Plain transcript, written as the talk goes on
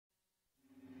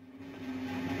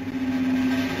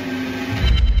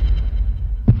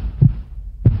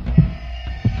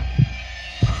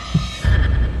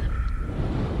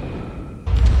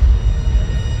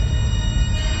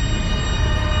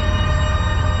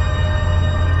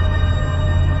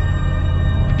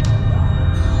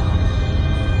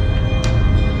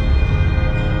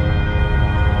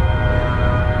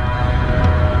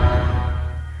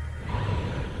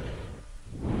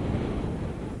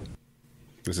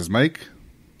is Mike.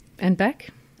 And Beck.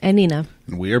 And Nina.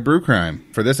 And we are Brew Crime.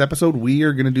 For this episode, we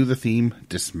are going to do the theme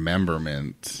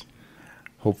Dismemberment.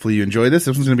 Hopefully you enjoy this.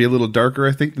 This one's going to be a little darker,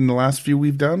 I think, than the last few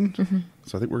we've done. Mm-hmm.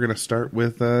 So I think we're going to start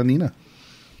with Nina.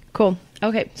 Cool.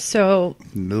 Okay, so...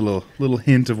 A little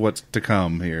hint of what's to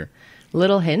come here.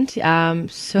 Little hint.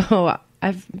 So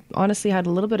I've honestly had a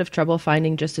little bit of trouble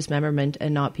finding just dismemberment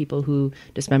and not people who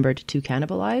dismembered to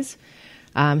cannibalize.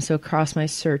 So across my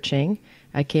searching,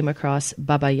 I came across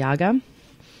Baba Yaga.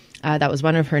 That was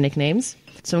one of her nicknames.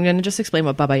 So I'm going to just explain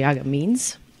what Baba Yaga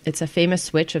means. It's a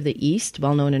famous witch of the East,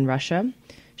 well known in Russia.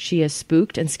 She has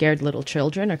spooked and scared little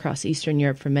children across Eastern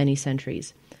Europe for many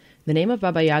centuries. The name of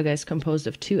Baba Yaga is composed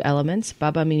of two elements,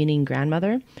 Baba meaning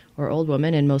grandmother or old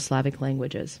woman in most Slavic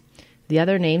languages. The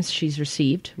other names she's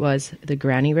received was the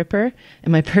Granny Ripper,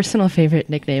 and my personal favorite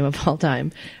nickname of all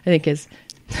time, I think, is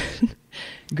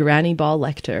Grannyball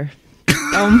Lecter.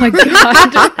 Oh my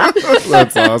god.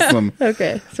 That's awesome.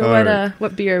 Okay, so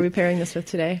what beer are we pairing this with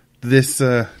today? This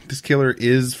killer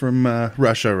is from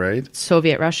Russia, right?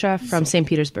 Soviet Russia, from St.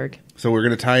 Petersburg. So we're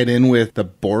going to tie it in with the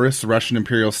Boris Russian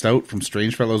Imperial Stout from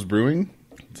Strangefellows Brewing.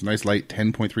 It's a nice light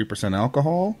 10.3%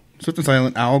 alcohol. Swift and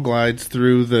silent, owl glides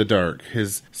through the dark.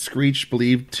 His screech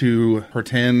believed to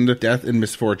portend death and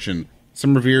misfortune.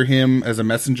 Some revere him as a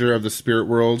messenger of the spirit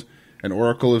world, an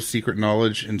oracle of secret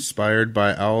knowledge inspired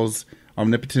by owls'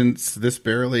 omnipotence. This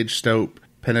barrel-aged stout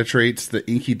penetrates the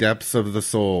inky depths of the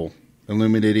soul,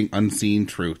 illuminating unseen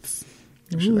truths.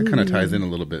 Actually, that kind of ties in a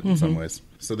little bit in some ways.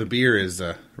 So the beer is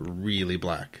really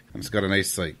black. And it's got a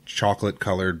nice,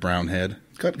 chocolate-colored brown head.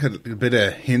 It's got a bit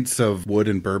of hints of wood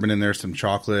and bourbon in there, some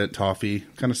chocolate, toffee.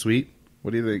 Kind of sweet.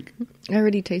 What do you think? I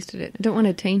already tasted it. I don't want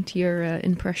to taint your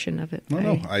impression of it.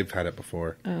 No, I've had it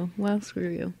before. Oh, well, screw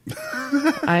you.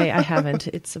 I haven't.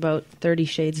 It's about 30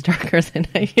 shades darker than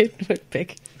I would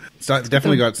pick. So it's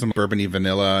definitely got some bourbony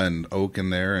vanilla and oak in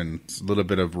there, and a little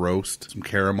bit of roast, some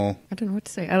caramel. I don't know what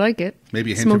to say. I like it.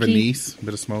 Maybe a hint of anise, a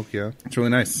bit of smoke, yeah. It's really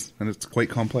nice, and it's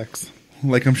quite complex,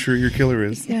 like I'm sure your killer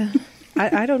is. Yeah.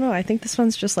 I don't know. I think this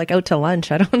one's just out to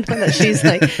lunch. I don't know that she's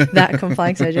that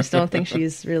complex. I just don't think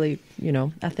she's really,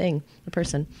 a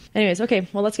person. Anyways, okay,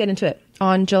 well, let's get into it.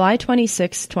 On July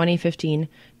 26, 2015,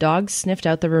 dogs sniffed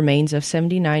out the remains of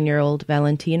 79-year-old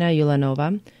Valentina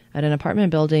Ulanova at an apartment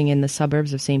building in the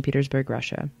suburbs of St. Petersburg,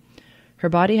 Russia. Her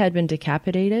body had been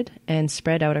decapitated and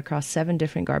spread out across 7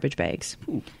 different garbage bags.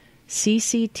 Ooh.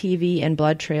 CCTV and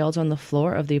blood trails on the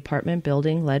floor of the apartment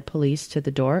building led police to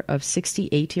the door of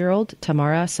 68-year-old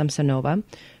Tamara Samsonova,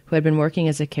 who had been working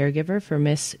as a caregiver for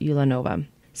Miss Ulanova.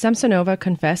 Samsonova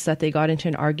confessed that they got into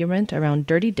an argument around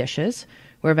dirty dishes,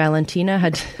 where Valentina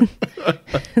had...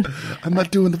 I'm not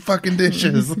doing the fucking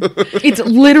dishes. It's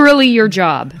literally your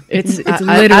job. It's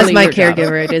literally as my your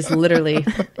caregiver, job. It is literally...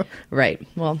 Right.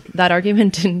 Well, that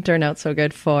argument didn't turn out so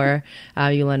good for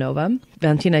Ulanova.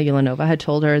 Valentina Ulanova had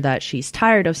told her that she's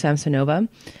tired of Samsonova,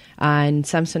 and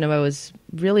Samsonova was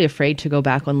really afraid to go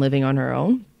back on living on her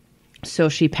own. So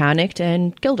she panicked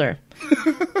and killed her.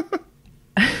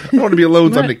 I don't want to be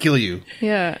alone, so I'm going to kill you.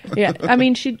 Yeah. Yeah. I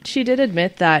mean, she did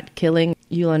admit that killing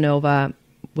Ulanova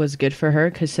was good for her,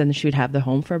 because then she would have the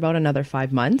home for about another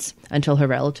 5 months until her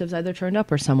relatives either turned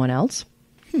up or someone else.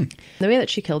 The way that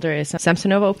she killed her is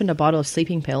Samsonova opened a bottle of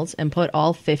sleeping pills and put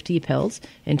all 50 pills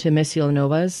into Miss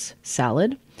Ulanova's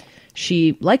salad.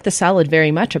 She liked the salad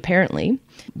very much, apparently,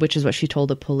 which is what she told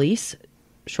the police.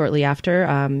 Shortly after,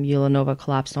 Ulanova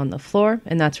collapsed on the floor,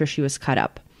 and that's where she was cut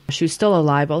up. She was still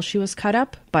alive while she was cut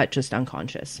up, but just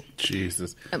unconscious.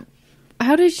 Jesus.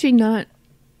 How did she not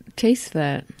taste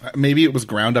that? Maybe it was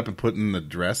ground up and put in the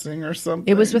dressing or something?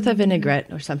 It was with a vinaigrette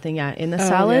or something, in the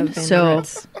salad. Yeah, so,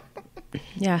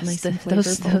 yeah, nice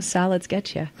those salads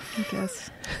get you. I guess.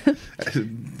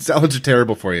 Salads are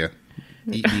terrible for you.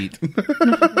 Eat meat.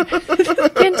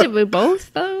 Can't do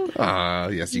both, though?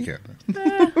 Yes, you can.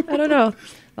 I don't know.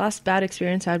 Last bad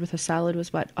experience I had with a salad was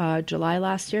July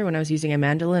last year when I was using a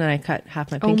mandolin and I cut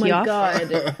half my pinky off. Oh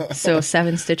my God. So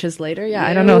 7 stitches later. Yeah,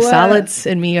 I don't know. Salads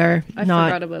and me are I not...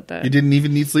 forgot about that. You didn't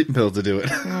even need sleeping pills to do it.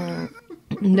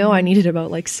 No, I needed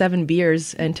about 7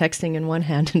 beers and texting in one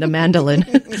hand and a mandolin.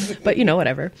 But,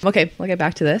 whatever. Okay, I'll get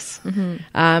back to this.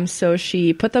 Mm-hmm. So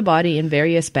she put the body in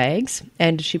various bags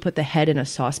and she put the head in a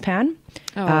saucepan.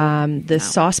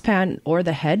 Saucepan or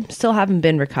the head still haven't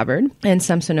been recovered. And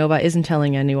Samsonova isn't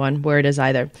telling anyone where it is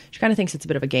either. She kind of thinks it's a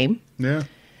bit of a game. Yeah.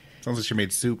 Sounds like she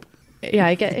made soup. Yeah,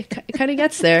 it kind of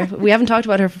gets there. We haven't talked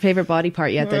about her favorite body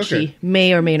part yet that she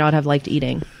may or may not have liked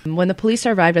eating. When the police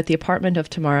arrived at the apartment of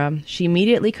Tamara, she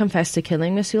immediately confessed to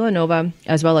killing Miss Ulanova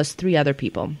as well as 3 other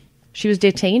people. She was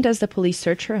detained as the police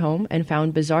searched her home and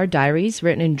found bizarre diaries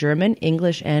written in German,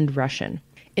 English, and Russian.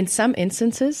 In some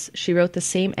instances, she wrote the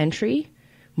same entry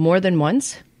more than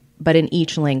once, but in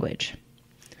each language.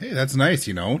 Hey, that's nice,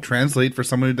 translate for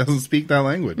someone who doesn't speak that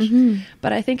language. Mm-hmm.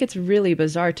 But I think it's really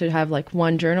bizarre to have like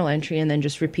one journal entry and then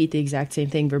just repeat the exact same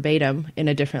thing verbatim in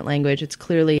a different language. It's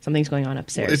clearly something's going on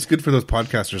upstairs. Well, it's good for those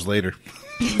podcasters later.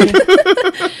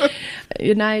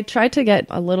 And I tried to get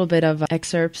a little bit of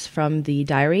excerpts from the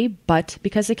diary, but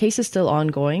because the case is still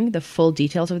ongoing, the full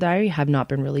details of the diary have not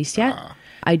been released yet.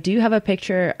 I do have a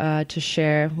picture to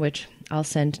share, which I'll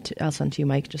send to you,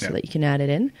 Mike, just so that you can add it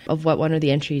in, of what one of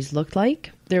the entries looked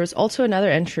like. There was also another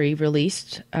entry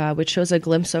released, which shows a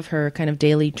glimpse of her kind of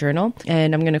daily journal,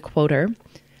 and I'm going to quote her.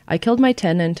 I killed my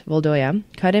tenant, Voldoya,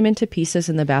 cut him into pieces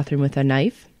in the bathroom with a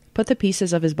knife, put the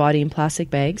pieces of his body in plastic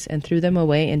bags, and threw them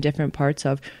away in different parts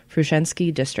of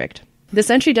Frushensky district. This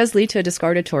entry does lead to a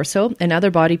discarded torso and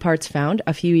other body parts found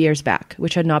a few years back,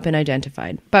 which had not been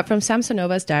identified. But from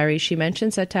Samsonova's diary, she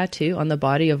mentions a tattoo on the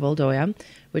body of Voldoya,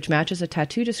 which matches a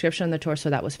tattoo description on the torso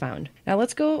that was found. Now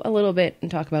let's go a little bit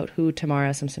and talk about who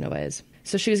Tamara Samsonova is.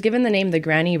 So she was given the name the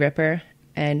Granny Ripper,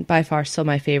 and by far still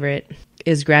my favorite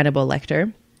is Grannyball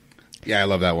Lecter. Yeah, I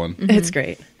love that one. Mm-hmm. It's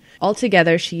great.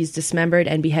 Altogether, she's dismembered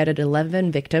and beheaded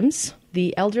 11 victims.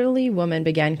 The elderly woman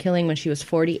began killing when she was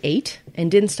 48 and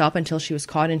didn't stop until she was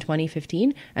caught in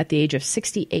 2015 at the age of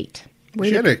 68.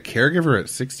 She had a caregiver at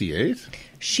 68?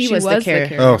 She was the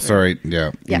caregiver. Oh, sorry.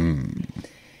 Yeah. Yeah.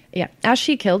 Yeah. As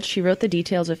she killed, she wrote the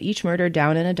details of each murder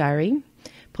down in a diary.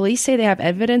 Police say they have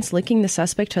evidence linking the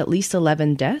suspect to at least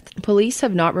 11 deaths. Police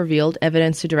have not revealed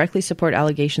evidence to directly support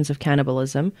allegations of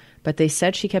cannibalism, but they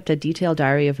said she kept a detailed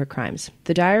diary of her crimes.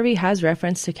 The diary has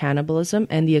reference to cannibalism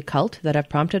and the occult that have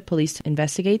prompted police to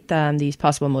investigate these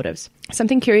possible motives.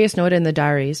 Something curious noted in the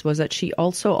diaries was that she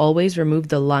also always removed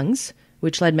the lungs,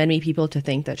 which led many people to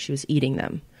think that she was eating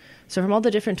them. So from all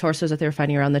the different torsos that they were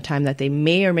finding around the time that they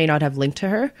may or may not have linked to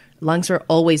her, lungs were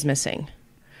always missing.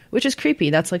 Which is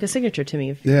creepy. That's like a signature to me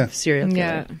of serial killer.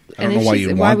 Yeah. I don't know why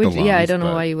you'd want the lungs. Yeah, I don't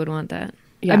know why you would want that.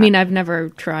 Yeah. I mean, I've never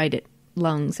tried it.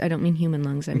 Lungs. I don't mean human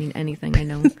lungs. I mean anything I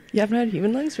know. You haven't had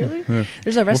human lungs, really?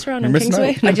 There's a restaurant in You're missing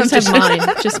Kingsway. out. I just have mine.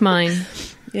 Just mine.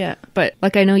 Yeah. But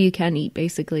like I know you can eat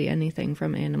basically anything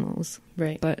from animals.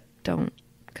 Right. But don't.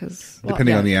 Because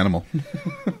Depending on the animal.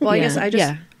 Well, I Yeah.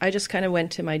 guess I just kind of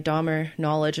went to my Dahmer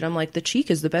knowledge, and I'm like, the cheek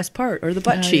is the best part, or the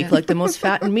butt Oh, cheek, yeah. like the most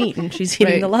fat and meat, and she's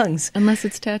eating Right. the lungs. unless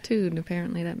it's tattooed,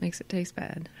 apparently that makes it taste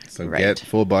bad. So Right. get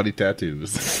full body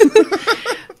tattoos.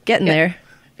 Getting there.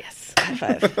 Yes. High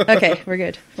five. Okay, we're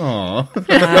good. Aw.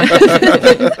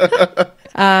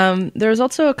 There was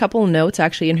also a couple notes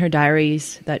actually in her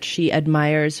diaries that she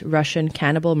admires Russian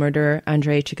cannibal murderer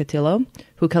Andrei Chikatilo,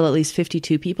 who killed at least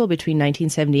 52 people between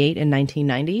 1978 and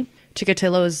 1990.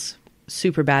 Chikatilo is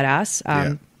super badass.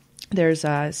 Yeah. There's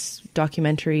a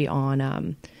documentary on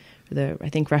I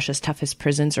think Russia's toughest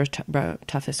prisons or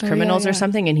toughest criminals or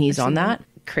something, and he's on that.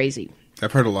 Crazy.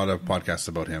 I've heard a lot of podcasts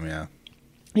about him, yeah.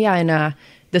 Yeah, and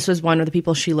this was one of the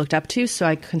people she looked up to.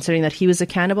 So considering that he was a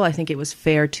cannibal, I think it was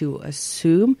fair to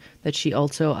assume that she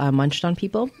also munched on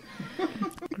people.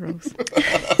 Gross.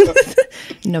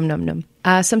 Num, num, num.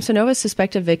 Samsonova's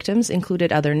suspected victims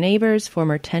included other neighbors,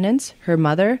 former tenants, her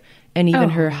mother, and even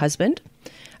her husband.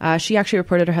 She actually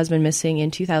reported her husband missing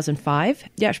in 2005.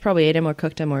 Yeah, she probably ate him or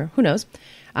cooked him or who knows.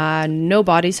 No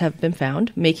bodies have been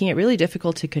found, making it really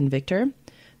difficult to convict her.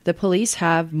 The police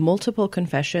have multiple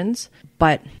confessions,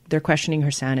 but they're questioning her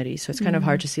sanity. So it's kind of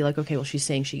hard to see, like, okay, well, she's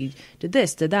saying she did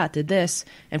this, did that, did this,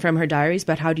 and from her diaries,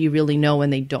 but how do you really know when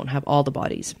they don't have all the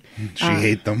bodies? She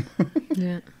ate them.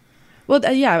 Yeah. Well,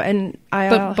 yeah, and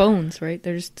But bones, right?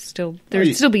 There'd still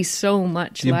be so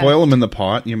much You left. boil them in the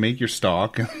pot, you make your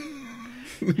stock,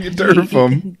 you turf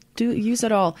them. do use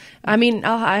it all. I mean,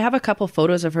 I have a couple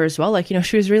photos of her as well. Like,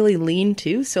 she was really lean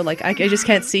too. So like, I just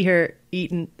can't see her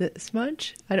eating this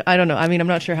much. I don't know. I mean, I'm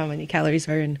not sure how many calories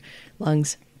are in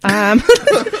lungs. I'm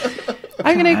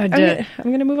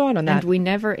gonna move on that. And we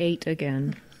never ate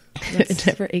again. It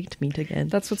never ate meat again.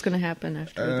 That's what's going to happen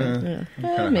after. I'm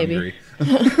kinda maybe.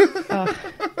 hungry.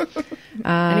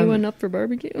 Anyone up for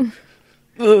barbecue?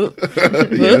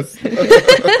 Yes.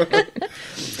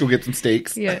 Let's go get some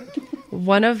steaks. Yeah.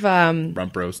 One of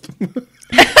Rump roast.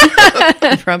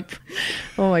 Trump.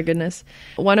 Oh my goodness.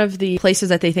 One of the places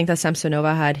that they think that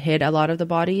Samsonova had hid a lot of the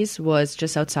bodies was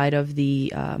just outside of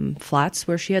the flats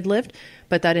where she had lived.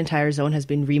 But that entire zone has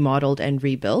been remodeled and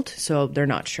rebuilt. So they're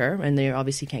not sure. And they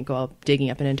obviously can't go out digging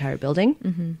up an entire building.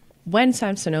 Mm-hmm. When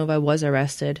Samsonova was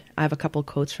arrested, I have a couple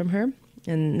quotes from her.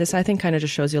 And this, I think, kind of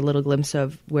just shows you a little glimpse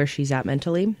of where she's at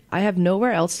mentally. I have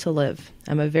nowhere else to live.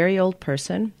 I'm a very old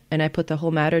person, and I put the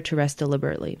whole matter to rest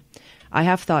deliberately. I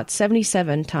have thought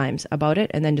 77 times about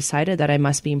it and then decided that I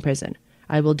must be in prison.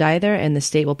 I will die there and the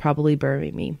state will probably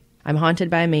bury me. I'm haunted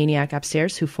by a maniac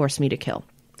upstairs who forced me to kill.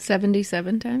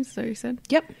 77 times, is that what you said?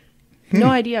 Yep. No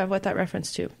idea what that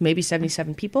reference to. Maybe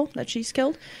 77 people that she's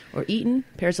killed or eaten,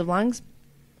 pairs of lungs.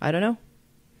 I don't know.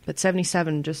 But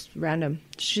 77, just random.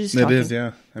 She's talking. It is,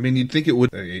 yeah. I mean, you'd think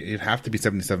it'd have to be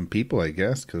 77 people, I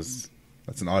guess, because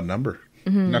that's an odd number.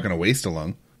 You're not going to waste a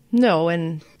lung. No,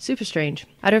 and super strange.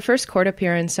 At her first court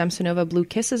appearance, Samsonova blew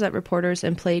kisses at reporters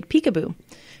and played peekaboo.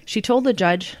 She told the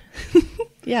judge...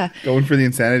 Yeah. Going for the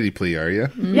insanity plea, are you?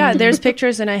 Yeah, there's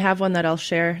pictures, and I have one that I'll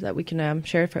share that we can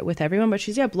share with everyone. But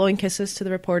she's, blowing kisses to the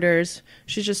reporters.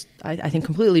 She's just, I think,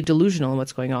 completely delusional in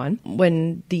what's going on.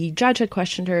 When the judge had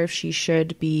questioned her if she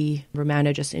should be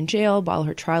remanded just in jail while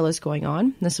her trial is going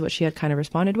on, this is what she had kind of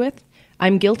responded with.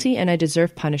 I'm guilty and I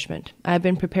deserve punishment. I have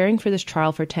been preparing for this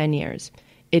trial for 10 years.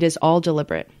 It is all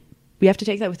deliberate. We have to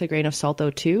take that with a grain of salt, though,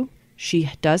 too.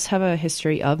 She does have a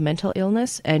history of mental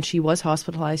illness, and she was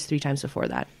hospitalized 3 times before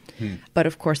that. But,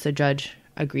 of course, the judge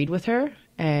agreed with her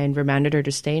and remanded her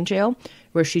to stay in jail,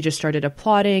 where she just started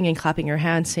applauding and clapping her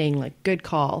hands, saying, like, good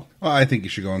call. Well, I think you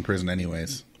should go in prison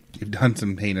anyways. You've done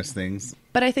some heinous things.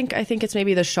 But I think it's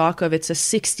maybe the shock of it's a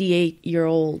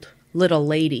 68-year-old little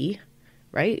lady,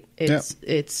 right?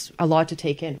 It's a lot to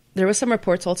take in. There was some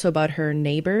reports also about her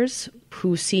neighbors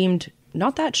who seemed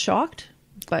not that shocked,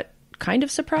 but kind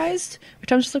of surprised,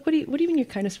 which I'm just like, what do you mean you're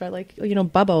kind of surprised? Like,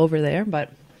 Bubba over there.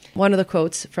 But one of the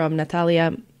quotes from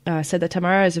Natalia said that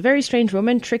Tamara is a very strange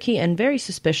woman, tricky and very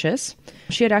suspicious.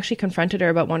 She had actually confronted her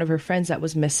about one of her friends that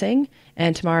was missing,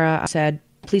 and Tamara said,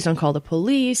 please don't call the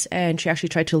police, and she actually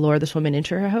tried to lure this woman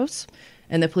into her house,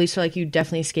 and the police were like, you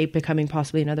definitely escaped becoming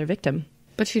possibly another victim.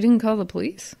 But she didn't call the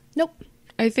police? Nope.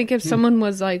 I think if someone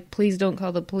was like, please don't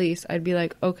call the police, I'd be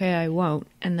like, okay, I won't.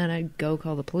 And then I'd go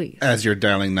call the police. As you're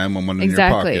dialing 911 in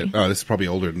Exactly. your pocket. Oh, this is probably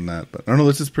older than that. But I don't know,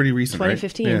 this is pretty recent,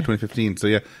 2015. right? Yeah, 2015. So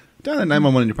yeah, dialing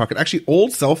 911 in your pocket. Actually,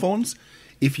 old cell phones,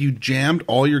 if you jammed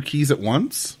all your keys at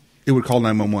once, it would call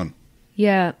 911.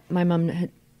 Yeah, my mom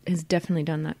has definitely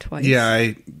done that twice. Yeah,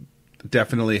 I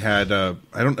definitely had, I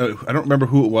don't remember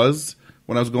who it was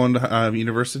when I was going to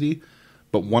university,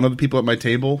 but one of the people at my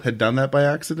table had done that by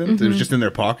accident. It was just in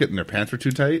their pocket and their pants were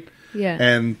too tight. Yeah.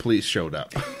 And police showed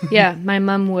up. Yeah, my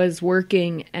mom was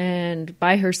working and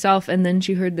by herself, and then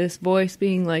she heard this voice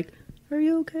being like, are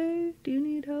you okay? Do you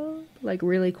need help? Like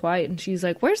really quiet. And she's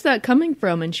like, where's that coming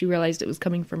from? And she realized it was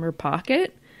coming from her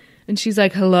pocket. And she's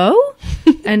like, hello?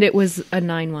 And it was a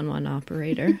 911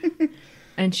 operator.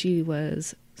 And she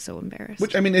was so embarrassed.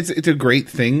 Which, I mean, it's a great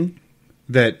thing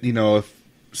that, if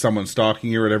someone's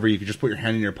stalking you or whatever, you could just put your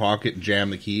hand in your pocket and jam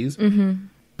the keys. Mm-hmm.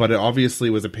 But it obviously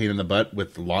was a pain in the butt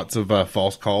with lots of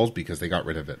false calls because they got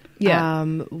rid of it. Yeah.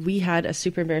 We had a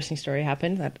super embarrassing story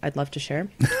happen that I'd love to share.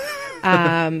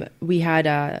 We had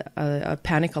a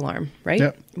panic alarm, right?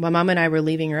 Yep. My mom and I were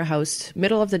leaving our house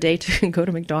middle of the day to go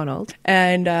to McDonald's.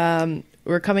 And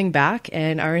we're coming back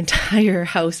and our entire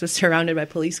house was surrounded by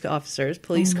police officers,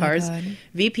 police cars, God.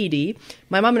 VPD.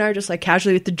 My mom and I are just like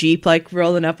casually with the Jeep, like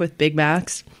rolling up with Big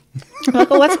Macs. I'm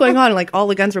like, oh, what's going on? And, like all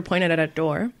the guns were pointed at a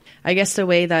door. I guess the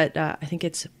way that, I think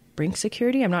it's Brink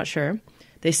security, I'm not sure.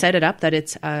 They set it up that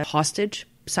it's a hostage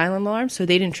silent alarm, so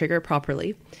they didn't trigger it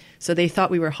properly. So they thought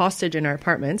we were hostage in our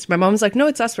apartments. My mom's like, no,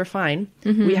 it's us, we're fine.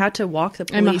 Mm-hmm. We had to walk the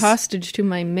police. I'm a hostage to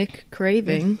my Mick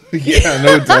craving. Yeah,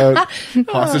 no doubt.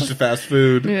 Hostage to fast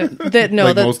food. Yeah.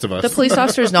 Most of us. The police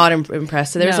officer's not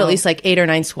impressed. So there's at least like 8 or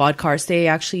 9 squad cars. They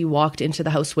actually walked into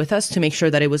the house with us to make sure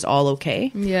that it was all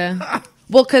okay. Yeah.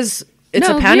 Well, because it's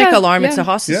a panic alarm. Yeah. It's a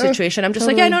hostage situation. I'm just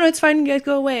like, no, it's fine. You guys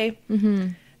go away. Mm-hmm.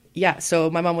 Yeah, so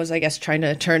my mom was, I guess, trying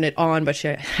to turn it on, but she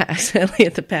accidentally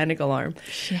hit the panic alarm.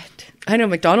 Shit. I know,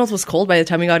 McDonald's was cold by the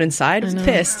time we got inside. I was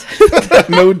pissed.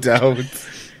 No doubt.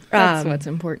 That's what's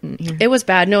important here. It was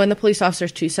bad. No, and the police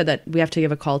officers, too, said that we have to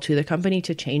give a call to the company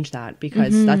to change that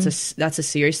because that's a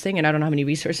serious thing, and I don't know how many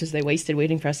resources they wasted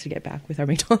waiting for us to get back with our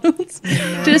McDonald's.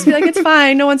 To just be like, it's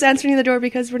fine. No one's answering the door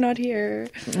because we're not here.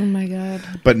 Oh, my God.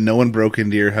 But no one broke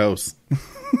into your house.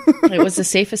 It was the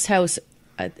safest house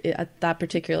at that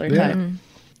particular time.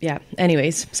 Yeah.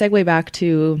 Anyways, segue back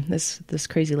to this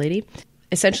crazy lady.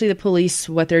 Essentially, the police,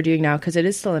 what they're doing now, because it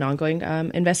is still an ongoing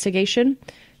investigation,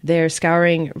 they're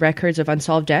scouring records of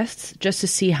unsolved deaths just to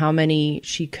see how many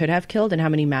she could have killed and how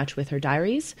many match with her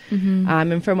diaries. Mm-hmm.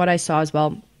 And from what I saw as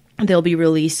well, they'll be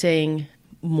releasing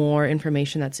more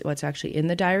information that's what's actually in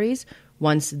the diaries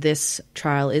once this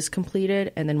trial is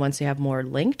completed and then once they have more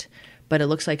linked. But it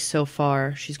looks like so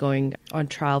far she's going on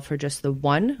trial for just the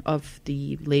one of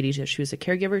the ladies that she was a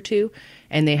caregiver to.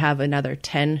 And they have another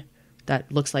 10 that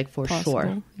looks like for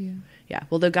sure. Yeah.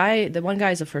 Well, the one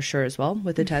guy is a for sure as well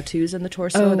with the tattoos and the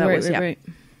torso. Oh, that right, was, right, yeah. right.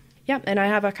 Yeah, and I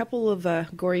have a couple of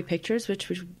gory pictures,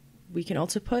 which we can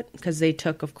also put, because they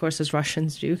took, of course, as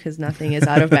Russians do, because nothing is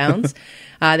out of bounds.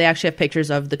 They actually have pictures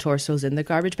of the torsos in the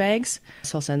garbage bags.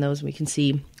 So I'll send those, and we can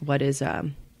see what is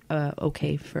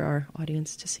okay for our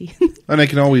audience to see. And I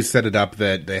can always set it up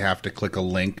that they have to click a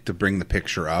link to bring the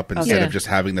picture up instead Yeah. of just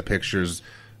having the pictures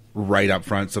right up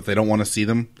front. So if they don't want to see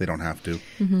them, they don't have to.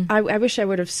 Mm-hmm. I wish I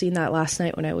would have seen that last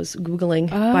night when I was Googling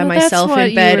Oh, by that's myself what in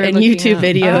you bed were and looking YouTube at.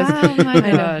 videos. Oh, my I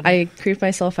know. God. I creeped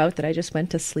myself out that I just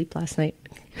went to sleep last night.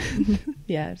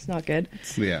 Yeah, it's not good.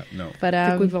 Yeah, no. But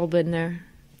I think we've all been there.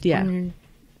 yeah. When you're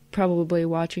probably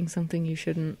watching something you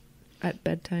shouldn't at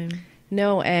bedtime.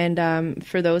 No, and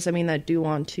for those, that do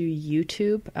want to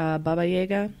YouTube Baba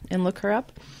Yaga and look her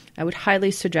up, I would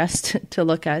highly suggest to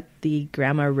look at the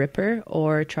Grandma Ripper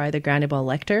or try the Grannyball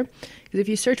Lecter. Because if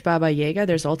you search Baba Yaga,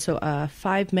 there's also a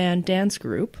 5-man dance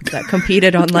group that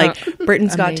competed on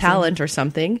Britain's Got Amazing. Talent or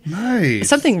something. Nice.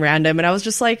 Something random. And I was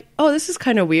just like, oh, this is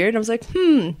kind of weird. I was like,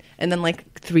 And then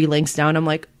 3 links down, I'm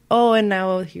like, oh, and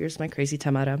now here's my crazy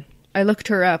Tamara. I looked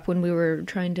her up when we were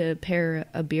trying to pair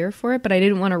a beer for it, but I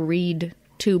didn't want to read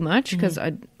too much because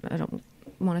I don't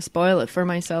want to spoil it for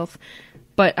myself.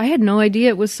 But I had no idea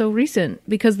it was so recent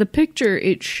because the picture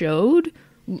it showed,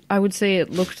 I would say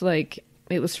it looked like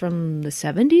it was from the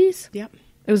 70s. Yep.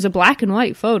 It was a black and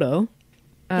white photo,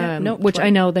 Yeah, no, which white. I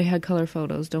know they had color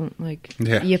photos. Don't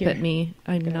Yeah. yip Here. at me.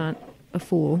 I'm not a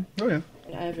fool. Oh, yeah.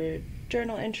 I have a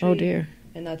journal entry. Oh, dear.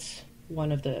 And that's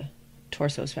one of the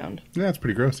torsos found. Yeah, it's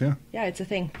pretty gross, yeah. Yeah, it's a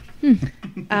thing.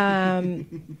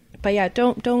 But yeah,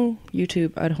 don't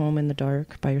YouTube at home in the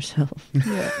dark by yourself.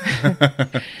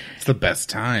 It's the best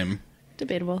time.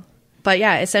 Debatable. But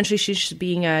yeah, essentially she's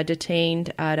being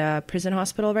detained at a prison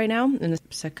hospital right now in the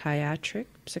psychiatric.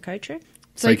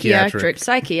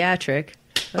 Psychiatric.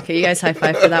 Okay, you guys high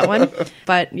five for that one.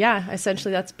 But yeah,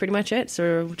 essentially that's pretty much it.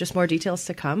 So just more details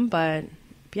to come. But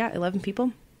yeah, 11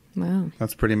 people. Wow.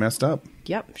 That's pretty messed up.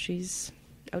 Yep, she's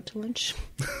out to lunch.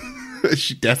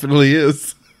 She definitely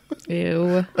is.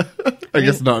 Ew. I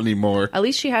guess not anymore. At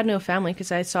least she had no family,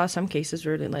 because I saw some cases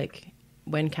where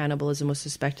when cannibalism was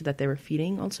suspected that they were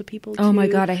feeding also people. Oh my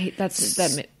too. God, I hate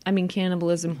that. I mean,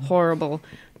 cannibalism, horrible.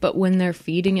 But when they're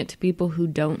feeding it to people who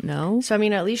don't know, So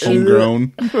at least she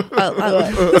Homegrown.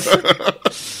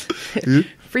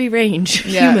 free range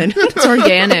yeah, human. it's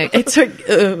organic. It's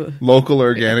Local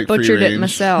organic free Butchered range. it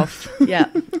myself.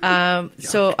 yeah.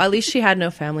 So at least she had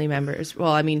no family members.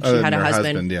 Well, she Other had than a her husband,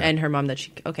 husband, yeah. and her mom that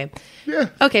she. Okay. Yeah.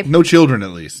 Okay. No children, at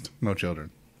least. No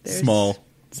children. There's-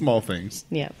 Small things.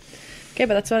 Yeah. Okay,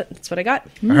 but that's what I got.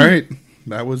 All right.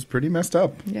 That was pretty messed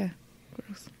up. Yeah.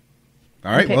 Gross.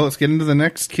 All right. Okay. Well, let's get into the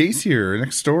next case here,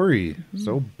 next story.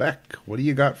 So, Beck, what do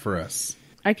you got for us?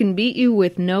 I can beat you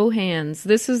with no hands.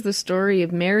 This is the story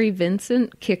of Mary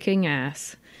Vincent kicking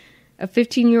ass. A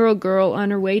 15-year-old girl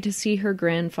on her way to see her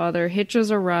grandfather hitches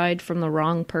a ride from the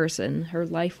wrong person. Her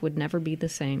life would never be the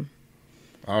same.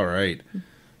 All right.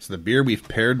 So the beer we've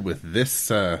paired with this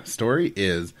story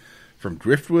is from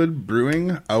Driftwood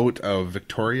Brewing out of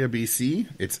Victoria, BC.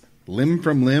 It's Limb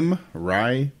from Limb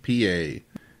Rye, PA.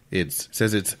 It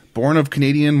says it's born of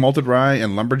Canadian malted rye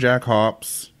and lumberjack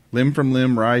hops. Limb from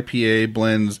Limb Rye, PA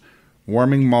blends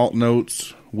warming malt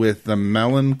notes with the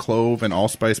melon, clove, and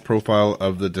allspice profile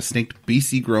of the distinct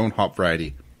BC-grown hop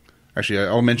variety. Actually,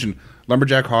 I'll mention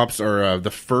lumberjack hops are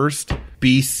the first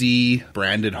BC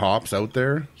branded hops out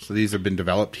there. So these have been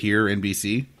developed here in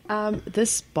BC.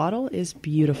 This bottle is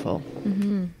beautiful.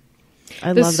 Mm-hmm.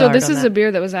 I love So the art this on is that. a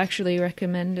beer that was actually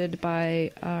recommended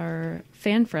by our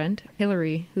fan friend,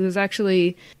 Hillary, who is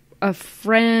actually a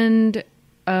friend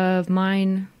of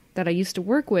mine that I used to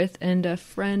work with and a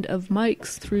friend of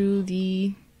Mike's through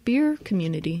the beer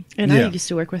community. And Yeah. I used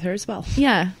to work with her as well,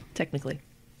 Yeah. technically.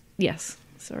 Yes.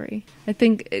 Sorry. I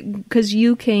think because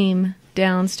you came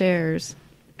downstairs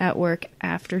at work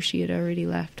after she had already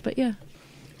left. But yeah.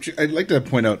 I'd like to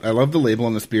point out, I love the label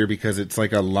on this beer because it's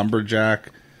like a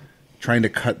lumberjack trying to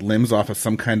cut limbs off of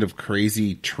some kind of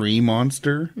crazy tree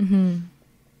monster. Mm-hmm.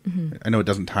 Mm-hmm. I know it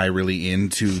doesn't tie really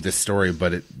into this story,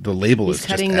 but the label He's is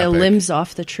cutting just the epic. limbs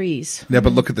off the trees. Yeah,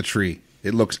 but look at the tree.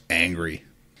 It looks angry.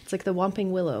 It's like the Whomping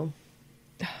Willow.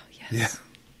 Yes. Yeah.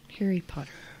 Harry Potter.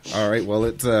 All right, well,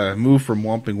 let's move from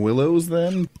Whomping Willows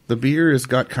then. The beer has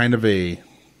got kind of a,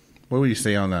 what would you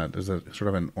say on that? Is it sort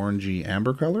of an orangey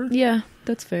amber color? Yeah,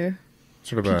 that's fair.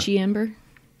 Sort of Peachy amber.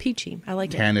 Peachy. I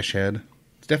like a it. tannish head.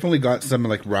 It's definitely got some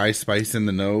like rye spice in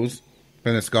the nose.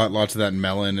 And it's got lots of that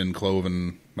melon and clove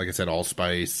and, like I said,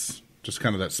 allspice. Just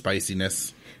kind of that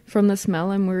spiciness. From the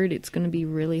smell, I'm worried it's going to be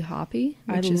really hoppy,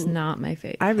 which is not my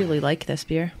favorite. I really like this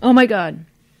beer. Oh my god.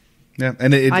 Yeah,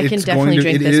 and I can definitely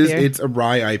drink this beer. It's a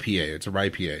rye IPA. It's a rye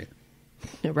PA.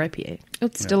 No, rye PA.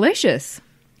 It's delicious.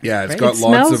 Yeah, it's Right? got It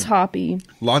smells of hoppy.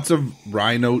 lots of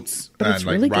rye notes But it's and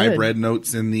like really rye good. bread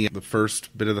notes in the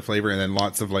first bit of the flavor, and then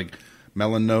lots of like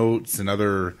melon notes and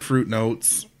other fruit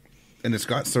notes, and it's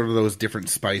got sort of those different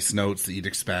spice notes that you'd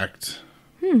expect.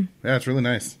 Yeah, it's really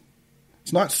nice.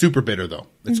 It's not super bitter though.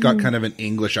 It's got kind of an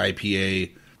English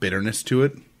IPA bitterness to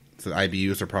it. So the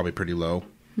IBUs are probably pretty low.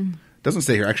 Doesn't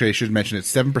say here. Actually, I should mention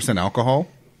it's 7% alcohol.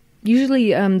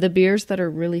 Usually, the beers that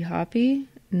are really hoppy,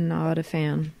 not a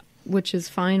fan. Which is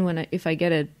fine if I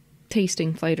get a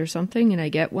tasting flight or something and I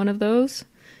get one of those,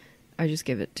 I just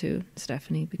give it to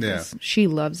Stephanie because she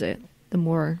loves it. The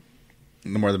more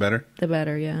The better. the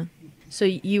better, yeah. So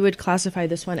you would classify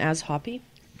this one as hoppy?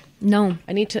 No.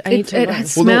 I need to It learn.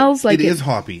 smells like it is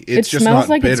hoppy. It It's just smells not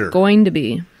like bitter. it's going to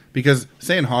be. Because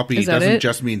saying hoppy Is that doesn't it?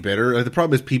 just mean bitter. The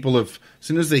problem is people as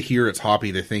soon as they hear it's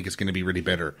hoppy, they think it's going to be really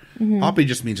bitter. Hoppy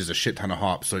just means there's a shit ton of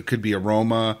hops. So it could be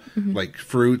aroma like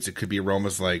fruits. It could be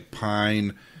aromas like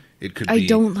pine. It could I be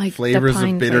don't like the flavors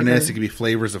pine of bitterness. flavor. It could be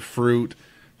flavors of fruit.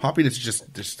 Hoppy is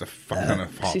just a fuck ton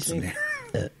of hops excuse in me.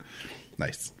 there.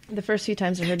 Nice. The first few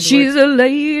times I heard the She's word, a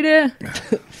lady.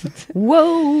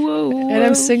 Whoa. and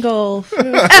I'm single.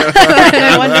 And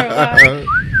I wonder why.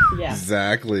 Yeah.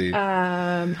 Exactly.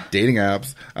 Dating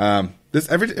apps. This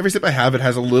every sip I have, it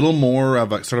has a little more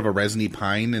of a sort of a resiny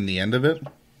pine in the end of it.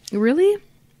 Really?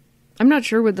 I'm not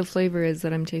sure what the flavor is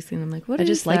that I'm tasting. I'm like, what I is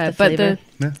just like that? the flavor.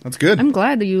 Yeah, that's good. I'm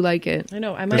glad that you like it. I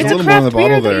know. I There's might a little more in the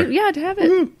bottle beer there. Yeah, to have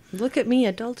it. look at me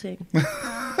adulting.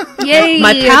 Yay!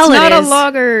 My it's palate not a is-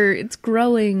 lager. It's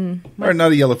growing. Or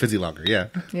not a yellow fizzy lager. Yeah.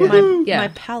 Yeah. Yeah. My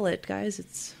palate, guys,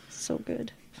 it's so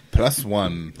good.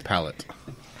 +1 palate.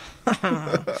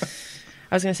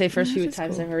 I was going to say, first few That's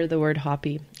times cool. I heard the word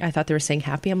hoppy, I thought they were saying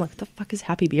happy. I'm like, what the fuck is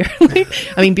happy beer?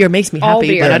 I mean, beer makes me All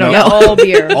happy, beer. but I don't no. know. All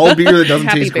beer. All beer that doesn't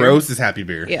Happy taste beer. gross is happy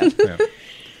beer. Yeah.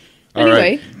 All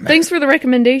Anyway, right. thanks for the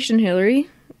recommendation, Hillary.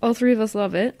 All three of us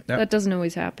love it. Yep. That doesn't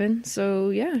always happen. So,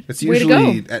 yeah. It's way to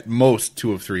usually go. at most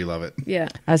 2 of 3 love it. Yeah.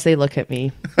 As they look at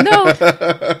me. No.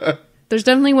 There's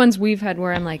definitely ones we've had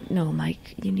where I'm like, no,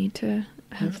 Mike, you need to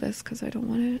have this because I don't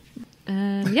want it.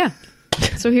 And yeah.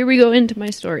 So here we go into my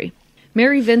story.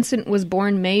 Mary Vincent was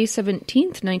born May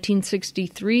 17th,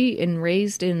 1963, and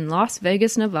raised in Las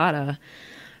Vegas, Nevada.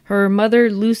 Her mother,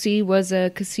 Lucy, was a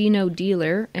casino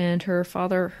dealer, and her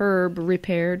father, Herb,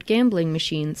 repaired gambling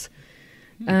machines.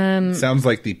 Sounds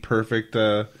like the perfect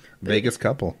Vegas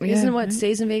couple. Yeah. Isn't what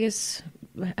stays in Vegas,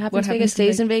 happens in happens Vegas,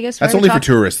 stays in in Vegas? That's Right only on for top?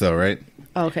 tourists, though, right?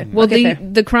 Oh, okay. Well, Okay, fair.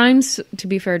 the crimes, to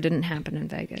be fair, didn't happen in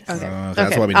Vegas. Okay. That's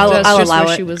Okay. why we know. I'll that. That's just allow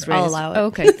where it. she was I'll raised. allow it.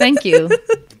 Okay, thank you.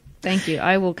 Thank you.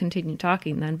 I will continue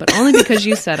talking then, but only because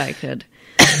you said I could.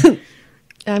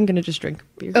 I'm going to just drink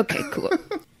beer. Okay, cool.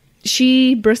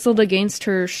 She bristled against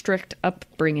her strict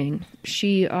upbringing.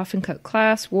 She often cut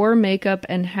class, wore makeup,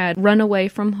 and had run away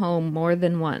from home more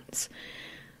than once.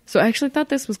 So I actually thought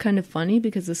this was kind of funny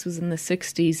because this was in the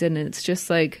 60s, and it's just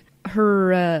like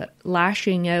her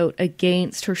lashing out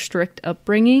against her strict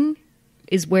upbringing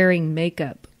is wearing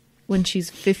makeup when she's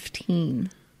 15.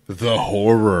 The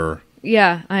horror.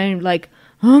 Yeah, I'm like,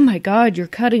 oh my god, you're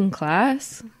cutting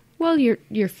class? Well,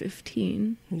 you're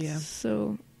 15. Yeah.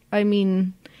 So, I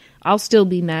mean, I'll still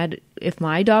be mad if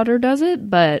my daughter does it,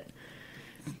 but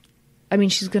I mean,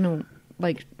 she's gonna,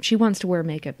 like, she wants to wear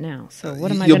makeup now, so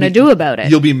what am I You'll gonna be- do about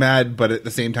it? You'll be mad, but at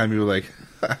the same time, you're like,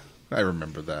 I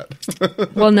remember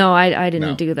that. Well, no, I didn't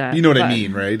No. do that. You know what I but-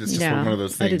 mean, right? It's just Yeah, one of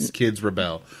those I things. didn't. Kids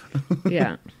rebel.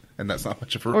 Yeah. And that's not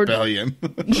much of a Or- rebellion.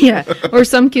 Yeah. Or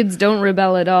some kids don't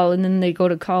rebel at all, and then they go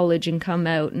to college and come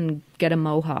out and get a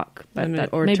mohawk. But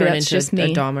Or maybe turn that's into just a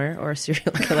me. Dahmer or a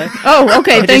serial killer. Oh,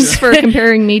 okay. Thanks for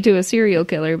comparing me to a serial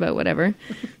killer, but whatever.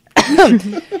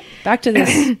 Back to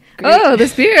this. Oh,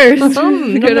 this beer.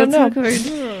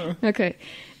 no. Okay.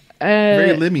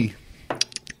 Very limmy.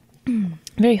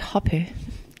 Very hoppy.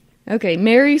 Okay.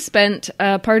 Mary spent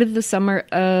part of the summer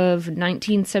of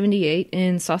 1978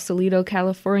 in Sausalito,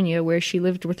 California, where she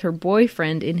lived with her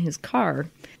boyfriend in his car.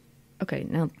 Okay,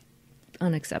 now,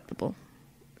 unacceptable.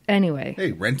 Anyway,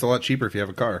 Hey, rent's a lot cheaper if you have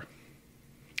a car.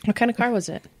 What kind of car was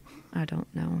it? I don't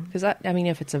know. Because I mean,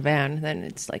 if it's a van, then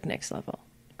it's like next level.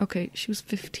 Okay, she was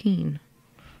 15.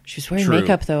 She's wearing True.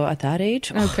 makeup though at that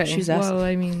age. Okay, she's well,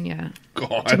 I mean, yeah.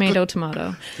 God. Tomato.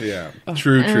 Yeah.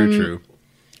 True.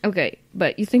 Okay,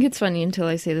 but you think it's funny until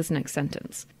I say this next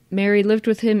sentence. Mary lived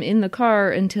with him in the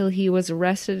car until he was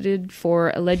arrested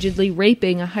for allegedly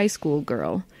raping a high school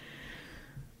girl.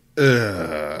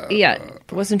 Yeah,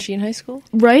 Wasn't she in high school?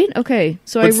 Right? Okay.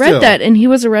 So But I read still. that, and he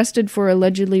was arrested for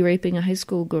allegedly raping a high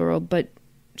school girl, but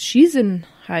she's in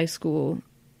high school.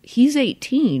 He's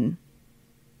 18.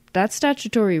 That's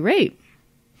statutory rape.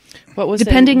 What was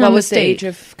Depending the, on what the was the state. age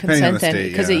of Depending on consent the then?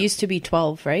 state, Because yeah. it used to be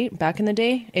 12, right? Back in the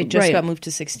day, it just Right. got moved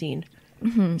to 16.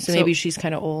 Mm-hmm. So maybe she's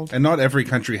kind of old. And not every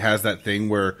country has that thing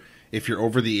where if you're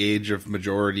over the age of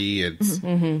majority, it's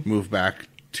moved back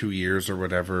 2 years or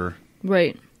whatever.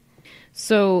 Right.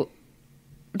 So,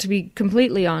 to be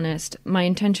completely honest, my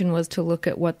intention was to look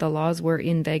at what the laws were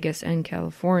in Vegas and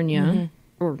California,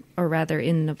 or rather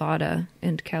in Nevada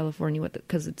and California,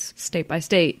 because it's state by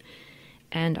state.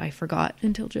 And I forgot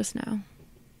until just now.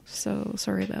 So,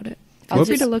 sorry about it. Feel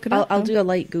free to look it up. I'll do a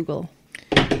light Google.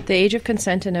 The age of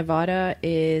consent in Nevada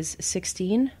is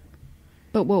 16.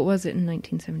 But what was it in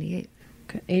 1978?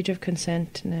 Age of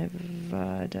consent,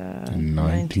 Nevada.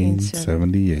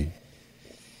 1978.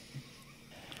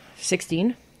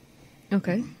 16.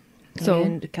 Okay. So,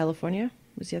 And California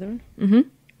was the other one? mhm.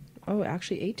 Oh,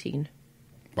 actually 18.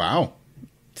 Wow.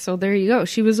 So there you go.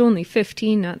 She was only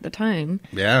 15 at the time.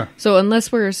 Yeah. So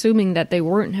unless we're assuming that they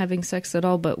weren't having sex at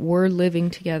all, but were living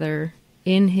together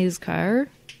in his car,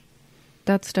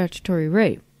 that's statutory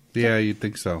rape. Yeah, you'd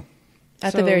think so.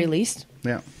 At So- the very least.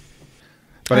 Yeah.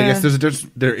 But I guess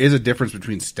there is a difference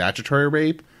between statutory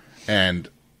rape and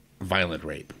violent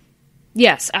rape.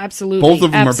 Yes, absolutely. Both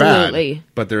of them absolutely. are bad,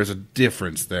 but there's a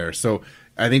difference there. So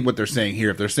I think what they're saying here,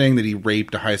 if they're saying that he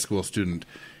raped a high school student,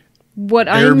 What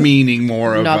they're I'm meaning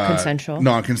more of Non-consensual.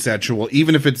 Non-consensual.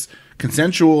 Even if it's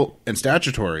consensual and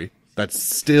statutory, that's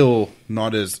still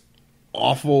not as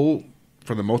awful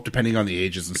for the most, depending on the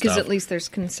ages and because stuff. at least there's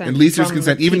consent. At least there's from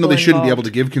consent, even though people they shouldn't be able involved.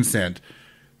 to give consent.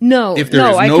 No, If there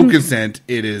is I no can- consent,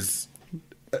 it is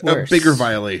a Worse. bigger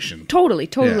violation. Totally.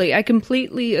 Yeah. I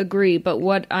completely agree. But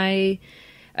what I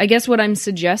guess what I'm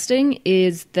suggesting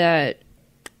is that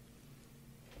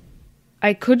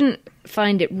I couldn't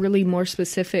find it really more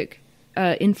specific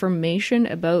information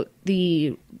about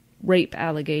the rape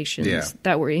allegations Yeah.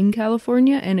 that were in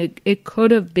California, and it could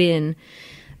have been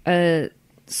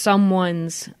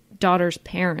someone's daughter's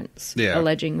parents Yeah.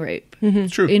 alleging rape.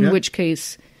 It's true. In yeah. which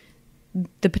case,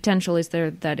 the potential is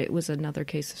there that it was another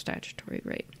case of statutory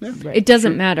rape. Yeah. Right. It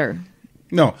doesn't matter.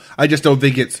 No, I just don't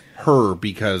think it's her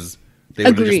because they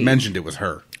would have just Agreed. mentioned it was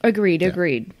her. Agreed.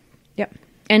 Yep.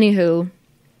 Anywho,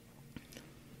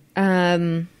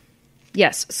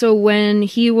 yes. So when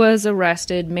he was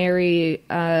arrested, Mary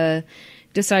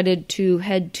decided to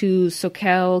head to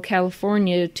SoCal,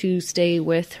 California, to stay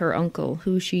with her uncle,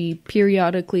 who she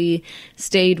periodically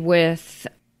stayed with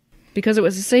because it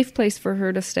was a safe place for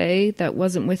her to stay. That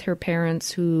wasn't with her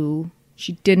parents, who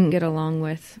she didn't get along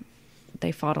with.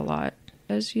 They fought a lot,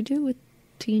 as you do with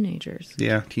teenagers.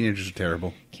 Yeah, teenagers are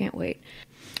terrible. Can't wait.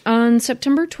 On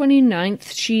September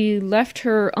 29th, she left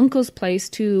her uncle's place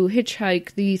to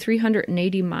hitchhike the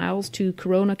 380 miles to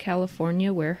Corona,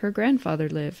 California, where her grandfather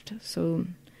lived. So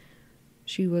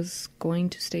she was going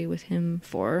to stay with him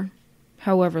for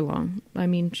however long. I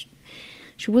mean,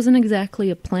 she wasn't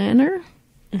exactly a planner,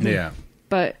 Yeah.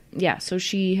 but yeah, so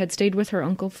she had stayed with her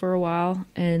uncle for a while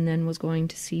and then was going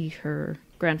to see her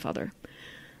grandfather.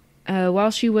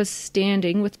 While she was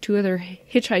standing with two other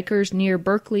hitchhikers near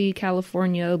Berkeley,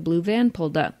 California, a blue van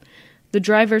pulled up. The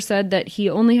driver said that he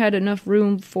only had enough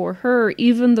room for her,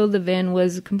 even though the van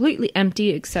was completely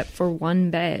empty except for one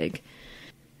bag.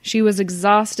 She was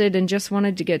exhausted and just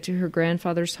wanted to get to her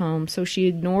grandfather's home, so she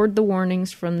ignored the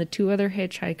warnings from the two other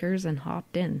hitchhikers and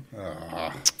hopped in.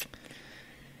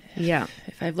 Yeah.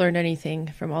 If I've learned anything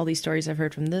from all these stories I've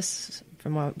heard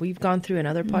from what we've gone through in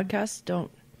other podcasts,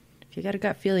 if you got a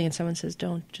gut feeling and someone says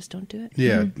just don't do it.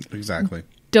 Yeah, exactly.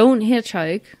 Don't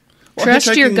hitchhike. Well,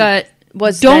 Trust your hitchhiking gut.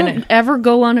 Don't ever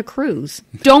go on a cruise.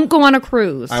 Don't go on a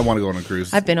cruise. I want to go on a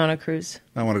cruise. I've been on a cruise.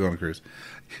 I want to go on a cruise.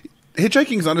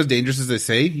 Hitchhiking's not as dangerous as they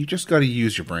say. You just got to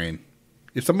use your brain.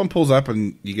 If someone pulls up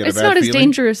and you get It's a bad not as feeling,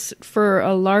 dangerous for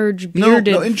a large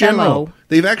bearded no, in general, fellow.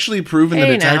 they've actually proven that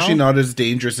Hey, it's now. actually not as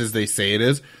dangerous as they say it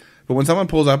is. But when someone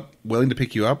pulls up willing to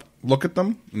pick you up, look at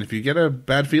them, and if you get a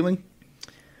bad feeling,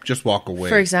 just walk away.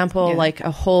 For example, Yeah. like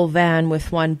a whole van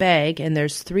with one bag, and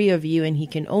there's 3 of you, and he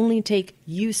can only take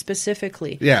you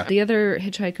specifically. Yeah. The other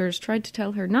hitchhikers tried to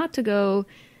tell her not to go,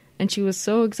 and she was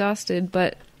so exhausted.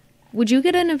 But would you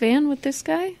get in a van with this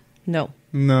guy? No.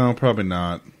 No, probably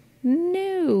not.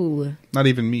 No. Not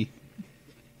even me.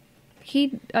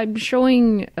 I'm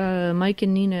showing Mike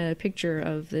and Nina a picture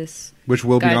of this Which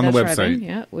will be guy on the that's website. driving,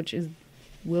 yeah,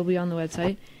 will be on the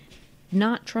website.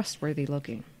 Not trustworthy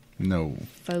looking No.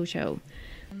 photo.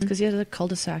 Because he has a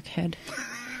cul-de-sac head.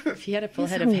 If he had a full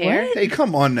head of hair. Hey,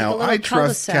 come on now. Like a I little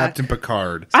trust cul-de-sac. Captain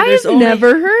Picard. I've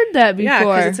never heard that before. Yeah,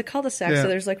 because it's a cul-de-sac, Yeah. so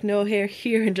there's like no hair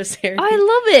here and just hair. I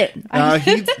love it.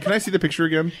 Can I see the picture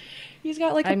again? He's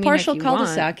got like I a mean, partial if you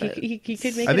cul-de-sac. want, but- He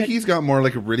could make I it think he's got more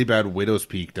like a really bad widow's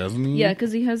peak, doesn't he? Yeah,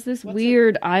 because he has this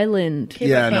weird island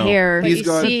Yeah, no. hair. But He's you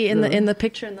got- see in the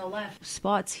picture in the left,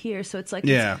 spots here, so it's like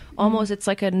Yeah. it's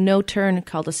like a no-turn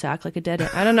cul-de-sac, like a dead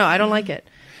end. I don't know. I don't like it.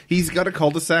 He's got a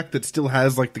cul-de-sac that still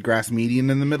has like the grass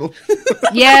median in the middle.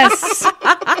 Yes.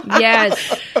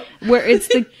 Yes. Where it's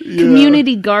the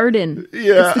community garden.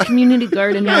 Yeah. It's the community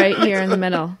garden right here in the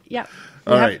middle. Yeah.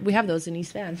 All right. We have those in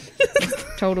East Van.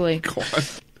 Totally. Go on.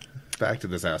 Back to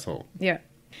this asshole. Yeah.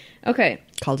 Okay.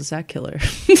 Cul-de-sac killer.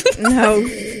 No.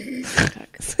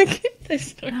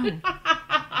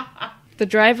 The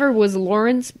driver was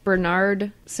Lawrence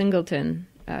Bernard Singleton.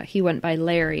 He went by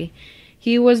Larry.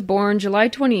 He was born July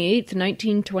 28th,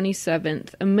 1927,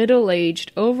 a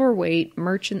middle-aged, overweight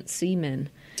merchant seaman.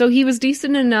 So he was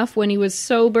decent enough when he was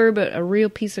sober, but a real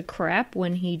piece of crap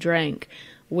when he drank,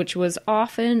 which was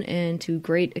often and to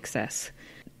great excess.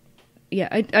 Yeah,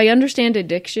 I understand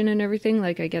addiction and everything.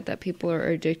 Like, I get that people are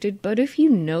addicted. But if you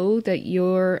know that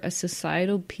you're a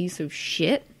societal piece of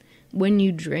shit when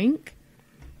you drink...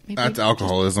 maybe That's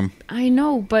alcoholism. I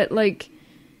know, but, like,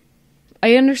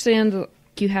 I understand that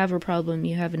you have a problem,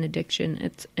 you have an addiction,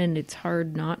 it's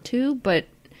hard not to, but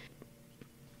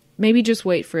maybe just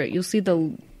wait for it. You'll see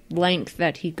the length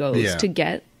that he goes to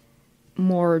get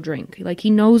more drink. Like, he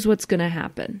knows what's going to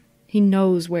happen. He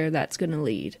knows where that's going to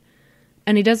lead.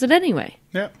 And he does it anyway.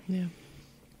 Yeah.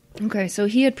 Okay, so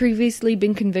he had previously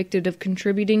been convicted of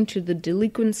contributing to the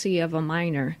delinquency of a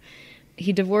minor.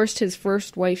 He divorced his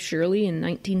first wife, Shirley, in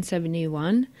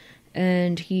 1971,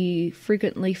 and he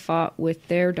frequently fought with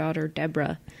their daughter,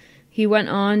 Deborah. He went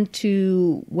on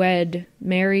to wed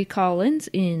Mary Collins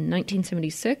in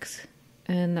 1976,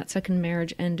 and that second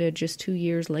marriage ended just 2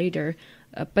 years later,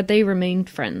 but they remained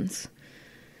friends.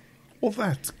 Well,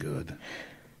 that's good.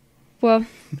 Well,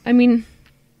 I mean...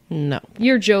 No.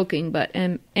 You're joking, but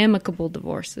amicable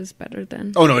divorce is better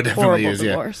than Oh, no, it definitely horrible is,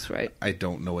 divorce, right? I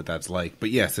don't know what that's like, but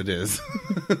yes, it is.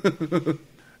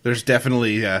 There's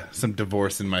definitely some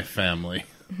divorce in my family,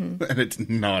 and it's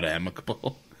not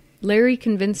amicable. Larry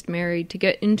convinced Mary to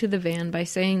get into the van by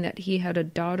saying that he had a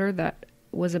daughter that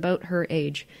was about her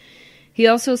age. He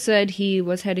also said he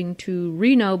was heading to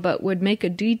Reno, but would make a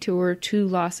detour to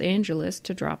Los Angeles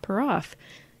to drop her off.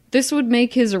 This would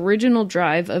make his original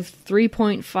drive of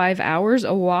 3.5 hours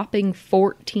a whopping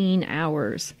 14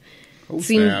 hours. Oh,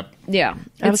 snap. Yeah.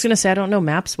 I was going to say, I don't know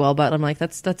maps well, but I'm like,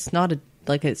 that's not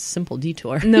a simple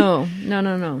detour. No.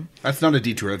 That's not a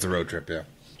detour, that's a road trip, yeah.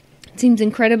 It seems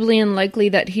incredibly unlikely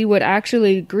that he would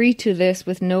actually agree to this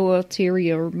with no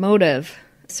ulterior motive.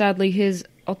 Sadly, his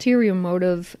ulterior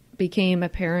motive became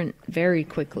apparent very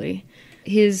quickly.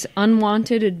 His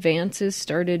unwanted advances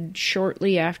started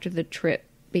shortly after the trip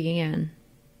began.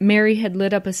 Mary had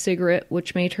lit up a cigarette,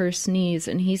 which made her sneeze,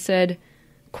 and he said,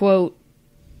 quote,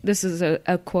 this is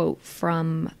a quote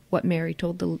from what Mary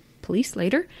told the police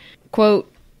later,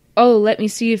 quote, "Oh, let me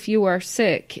see if you are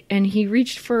sick," and he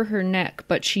reached for her neck,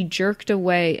 but she jerked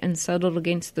away and settled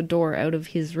against the door out of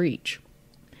his reach.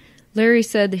 Larry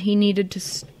said that he needed to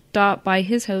stop by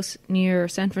his house near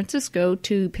San Francisco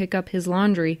to pick up his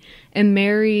laundry, and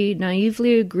Mary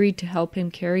naively agreed to help him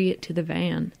carry it to the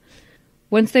van.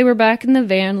 Once they were back in the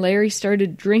van, Larry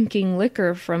started drinking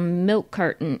liquor from a milk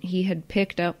carton he had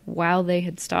picked up while they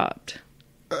had stopped.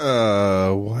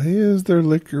 Why is there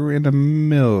liquor in a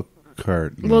milk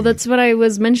carton? Well, that's what I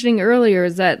was mentioning earlier,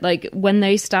 is that, like, when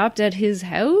they stopped at his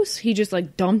house, he just,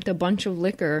 like, dumped a bunch of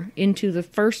liquor into the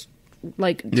first,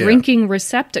 like, drinking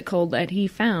receptacle that he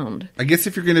found. I guess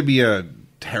if you're going to be a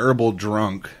terrible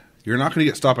drunk, you're not going to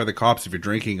get stopped by the cops if you're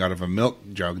drinking out of a milk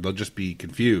jug. They'll just be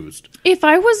confused. If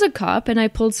I was a cop and I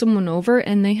pulled someone over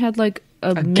and they had, like,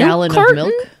 a milk gallon carton, of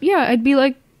milk? yeah, I'd be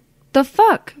like, the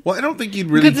fuck? Well, I don't think you'd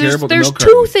really care about the There's milk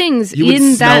carton. two things You would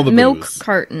in smell that the milk booze.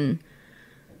 carton.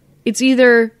 It's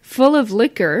either full of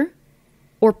liquor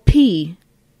or pee,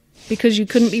 because you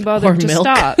couldn't be bothered Or to milk.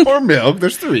 stop. Or milk.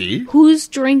 There's three. Who's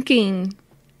drinking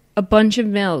a bunch of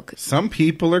milk Some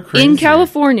people are crazy. in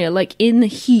California, like in the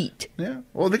heat? Yeah.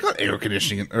 Well, they got air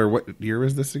conditioning. Or what year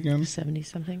is this again?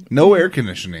 70-something. No air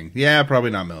conditioning. Yeah, probably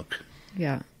not milk.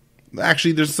 Yeah.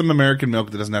 Actually, there's some American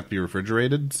milk that doesn't have to be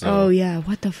refrigerated. So Oh yeah.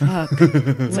 What the fuck?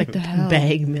 What the hell?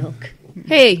 Bag milk.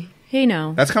 Hey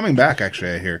now. That's coming back,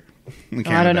 actually, I hear. In I don't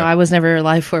Canada. know. I was never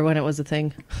alive for when it was a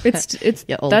thing. It's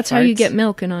Yeah, old that's how you farts. get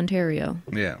milk in Ontario.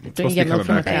 Yeah. It's Don't supposed you to get be milk coming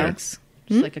from a back cow? here.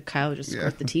 Just like a cow, just Yeah.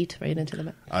 squirt the teat right into the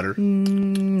mouth. Udder.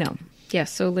 No. Yeah,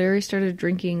 so Larry started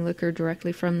drinking liquor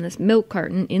directly from this milk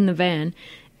carton in the van,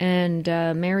 and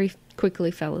Mary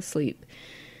quickly fell asleep.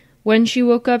 When she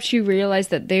woke up, she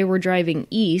realized that they were driving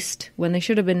east when they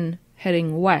should have been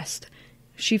heading west.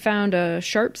 She found a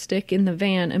sharp stick in the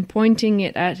van, and pointing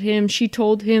it at him, she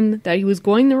told him that he was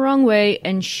going the wrong way,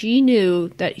 and she knew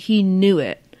that he knew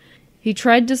it. He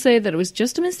tried to say that it was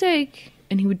just a mistake,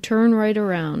 and he would turn right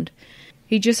around.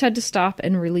 He just had to stop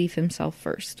and relieve himself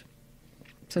first.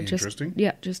 So Interesting.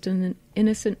 Just an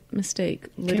innocent mistake.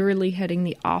 Literally heading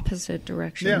the opposite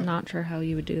direction. Yeah. Not sure how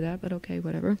you would do that, but okay,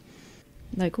 whatever.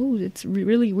 Like, oh, it's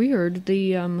really weird.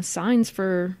 The signs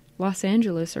for Los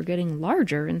Angeles are getting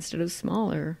larger instead of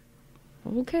smaller.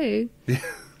 Okay. I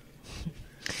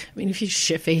mean, if you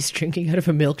shit-faced drinking out of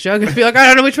a milk jug, I'd be like, I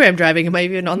don't know which way I'm driving. Am I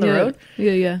even on the road?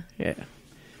 Yeah.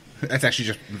 That's actually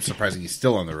just surprising he's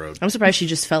still on the road. I'm surprised she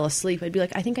just fell asleep. I'd be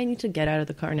like, I think I need to get out of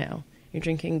the car now. You're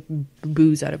drinking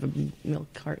booze out of a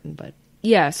milk carton, but...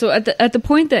 Yeah, so at the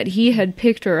point that he had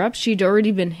picked her up, she'd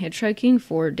already been hitchhiking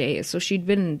for days. So she'd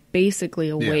been basically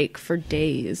awake for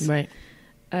days. Right.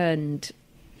 And,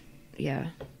 yeah.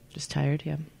 Just tired,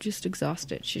 yeah. Just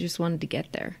exhausted. She just wanted to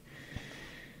get there.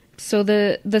 So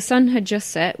the sun had just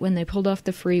set when they pulled off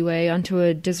the freeway onto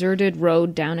a deserted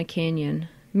road down a canyon.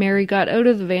 Mary got out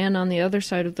of the van on the other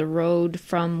side of the road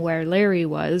from where Larry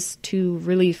was to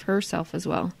relieve herself as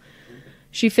well.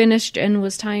 She finished and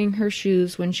was tying her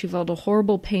shoes when she felt a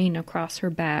horrible pain across her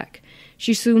back.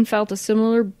 She soon felt a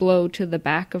similar blow to the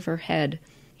back of her head.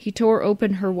 He tore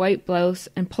open her white blouse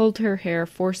and pulled her hair,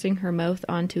 forcing her mouth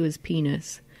onto his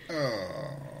penis.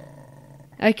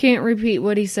 I can't repeat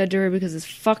what he said to her because it's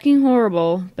fucking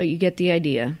horrible, but you get the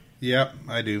idea. Yep,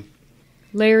 I do.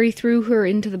 Larry threw her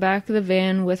into the back of the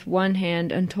van with one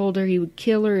hand and told her he would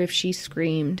kill her if she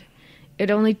screamed. It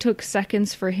only took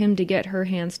seconds for him to get her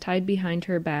hands tied behind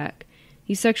her back.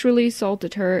 He sexually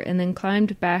assaulted her and then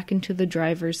climbed back into the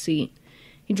driver's seat.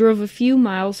 He drove a few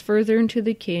miles further into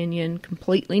the canyon,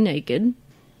 completely naked.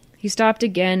 He stopped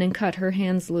again and cut her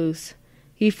hands loose.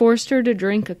 He forced her to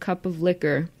drink a cup of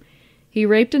liquor. He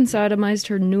raped and sodomized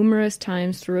her numerous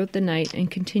times throughout the night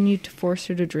and continued to force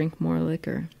her to drink more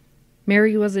liquor.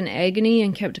 Mary was in agony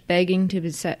and kept begging to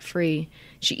be set free.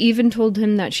 She even told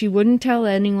him that she wouldn't tell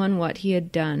anyone what he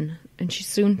had done, and she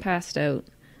soon passed out.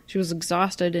 She was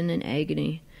exhausted and in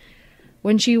agony.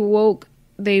 When she woke,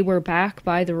 they were back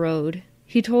by the road.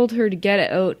 He told her to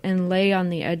get out and lay on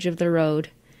the edge of the road.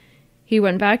 He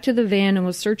went back to the van and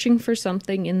was searching for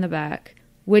something in the back.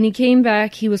 When he came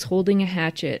back, he was holding a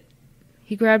hatchet.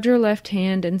 He grabbed her left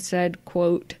hand and said,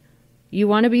 quote, "You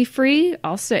want to be free?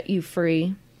 I'll set you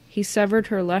free." He severed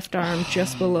her left arm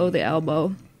just below the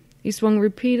elbow. He swung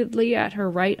repeatedly at her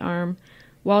right arm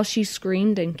while she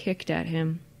screamed and kicked at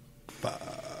him.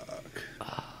 Fuck.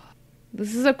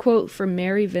 This is a quote from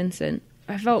Mary Vincent.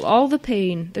 "I felt all the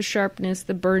pain, the sharpness,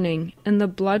 the burning, and the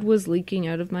blood was leaking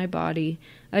out of my body.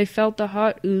 I felt the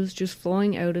hot ooze just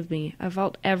flowing out of me. I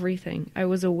felt everything. I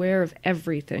was aware of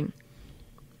everything."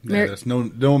 Yeah, there's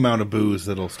no amount of booze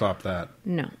that'll stop that.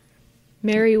 No.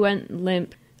 Mary went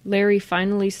limp. Larry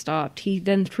finally stopped. He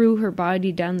then threw her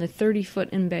body down the 30-foot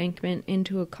embankment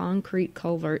into a concrete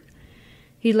culvert.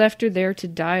 He left her there to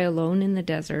die alone in the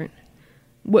desert.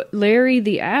 What Larry,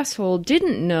 the asshole,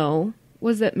 didn't know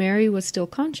was that Mary was still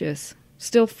conscious,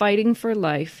 still fighting for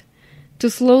life. To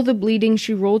slow the bleeding,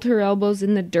 she rolled her elbows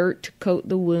in the dirt to coat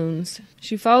the wounds.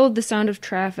 She followed the sound of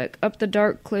traffic, up the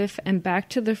dark cliff, and back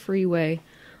to the freeway,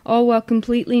 all while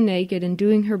completely naked and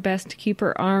doing her best to keep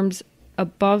her arms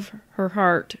above her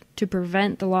heart to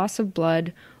prevent the loss of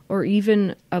blood or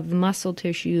even of the muscle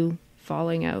tissue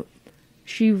falling out.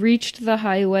 She reached the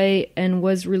highway and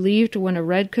was relieved when a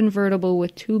red convertible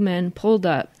with two men pulled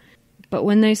up. But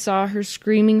when they saw her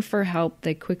screaming for help,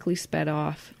 they quickly sped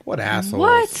off. What assholes.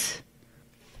 What?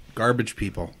 Garbage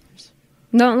people.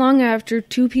 Not long after,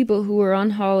 two people who were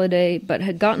on holiday but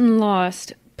had gotten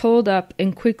lost pulled up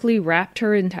and quickly wrapped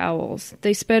her in towels.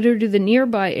 They sped her to the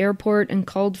nearby airport and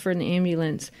called for an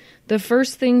ambulance. The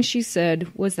first thing she said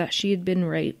was that she had been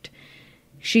raped.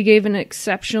 She gave an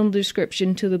exceptional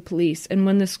description to the police, and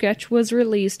when the sketch was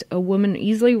released, a woman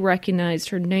easily recognized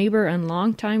her neighbor and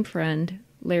longtime friend,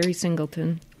 Larry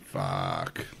Singleton.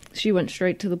 Fuck. She went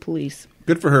straight to the police.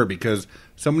 Good for her, because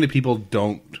so many people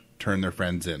don't turn their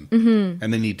friends in. Mm-hmm.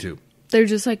 And they need to. They're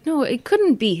just like, no, it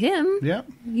couldn't be him. Yeah.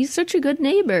 He's such a good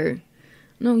neighbor.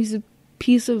 No, he's a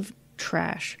piece of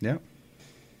trash. Yeah.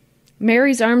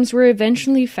 Mary's arms were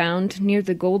eventually found near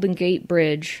the Golden Gate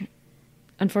Bridge.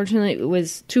 Unfortunately, it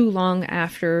was too long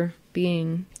after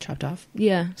being... Chopped off?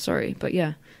 Yeah, sorry, but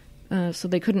yeah. So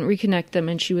they couldn't reconnect them,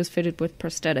 and she was fitted with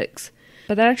prosthetics.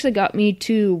 But that actually got me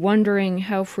to wondering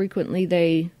how frequently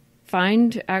they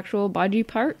find actual body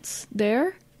parts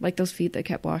there. Like those feet that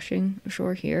kept washing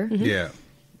ashore here. Mm-hmm. Yeah.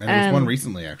 And there's one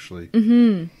recently, actually.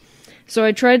 So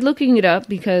I tried looking it up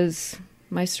because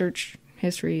my search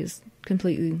history is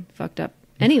completely fucked up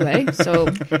anyway. So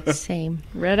Same.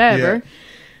 whatever. Yeah.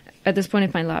 At this point,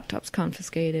 if my laptop's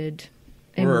confiscated,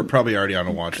 We're probably already on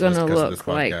a watch list gonna because of this look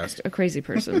like podcast. a crazy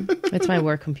person. It's my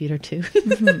work computer too.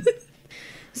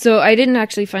 So I didn't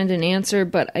actually find an answer,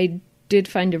 but I did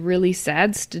find a really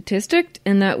sad statistic,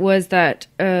 and that was that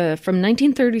from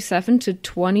 1937 to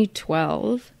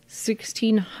 2012,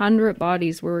 1,600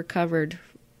 bodies were recovered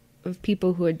of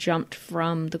people who had jumped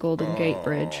from the Golden Gate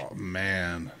Bridge. Oh,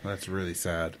 man. That's really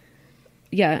sad.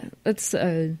 Yeah, it's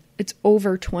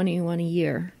over 21 a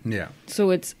year. Yeah.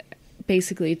 So it's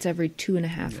basically it's every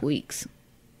 2.5 weeks.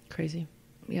 Crazy.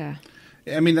 Yeah.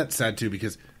 I mean, that's sad, too,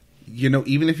 because, you know,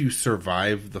 even if you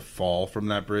survive the fall from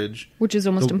that bridge... Which is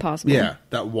almost impossible. Yeah,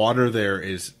 that water there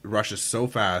rushes so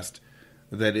fast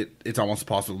that it's almost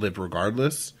impossible to live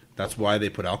regardless. That's why they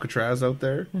put Alcatraz out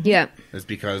there. Yeah. Is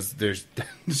because there's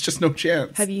just no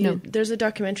chance. Have you? No. There's a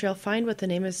documentary. I'll find what the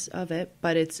name is of it,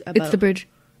 but it's about It's the bridge.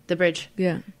 The bridge.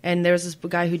 Yeah. And there was this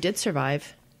guy who did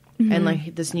survive, and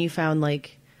like this newfound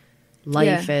like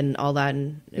life and all that,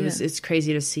 and it's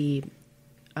crazy to see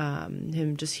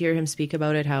him, just hear him speak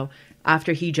about it. How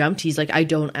after he jumped, he's like, I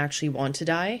don't actually want to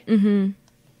die.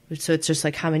 Mm-hmm. So it's just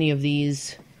like how many of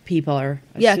these people are?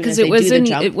 Yeah, because it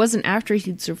wasn't after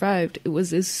he'd survived. It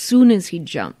was as soon as he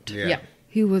jumped. Yeah.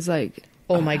 He was like,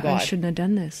 oh my I God, shouldn't have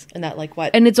done this. and that like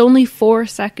what? And it's only 4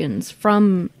 seconds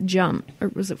from jump. Or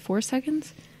was it 4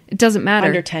 seconds? It doesn't matter.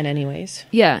 Under 10 anyways.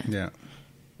 Yeah. Yeah.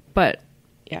 But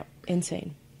Yeah,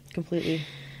 insane, completely.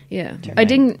 yeah. Terrifying. I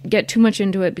didn't get too much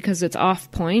into it because it's off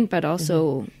point, but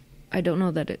also I don't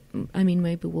know that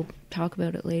maybe we'll talk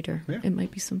about it later. Yeah. It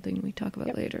might be something we talk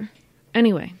about later.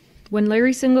 Anyway, when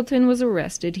Larry Singleton was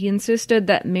arrested, he insisted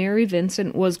that Mary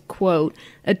Vincent was, quote,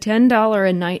 a $10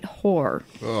 a night whore.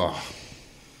 Ugh.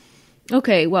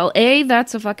 Okay, well, A,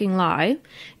 that's a fucking lie.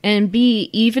 And B,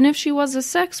 even if she was a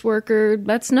sex worker,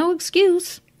 that's no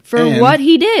excuse for And- what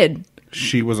he did.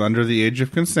 She was under the age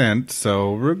of consent,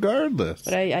 so regardless.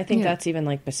 But I think Yeah. that's even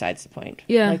like besides the point.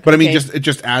 Yeah. Like, But I mean, okay, it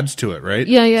just adds to it, right?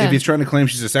 Yeah, yeah. If he's trying to claim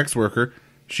she's a sex worker,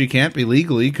 she can't be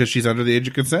legally because she's under the age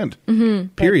of consent. Mm-hmm.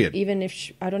 Period. even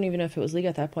if I don't even know if it was legal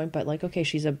at that point, but like, okay,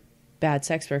 she's a bad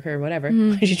sex worker or whatever.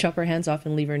 Why should she chop her hands off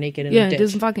and leave her naked in Yeah, a it ditch?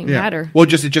 doesn't fucking Yeah. matter. Well, it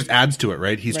just adds to it,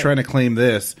 right? He's Right. trying to claim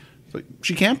this. It's like,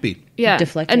 she can't be. Yeah.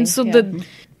 Deflecting, And so yeah.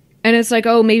 and it's like,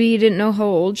 oh, maybe he didn't know how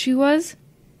old she was.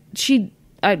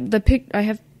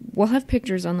 We'll have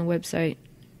pictures on the website.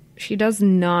 She does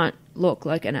not look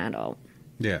like an adult.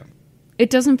 Yeah. It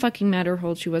doesn't fucking matter how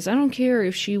old she was. I don't care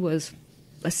if she was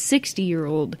a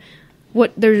 60-year-old.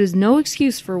 There is no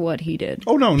excuse for what he did.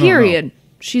 Oh, no. Period.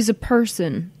 She's a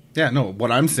person. Yeah, no,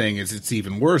 what I'm saying is it's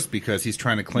even worse because he's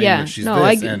trying to claim Yeah, that she's no,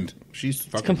 I this, get- and she's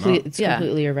fucking Complete. not. It's Yeah.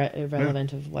 completely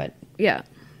irrelevant of what. Yeah.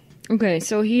 Okay,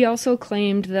 so he also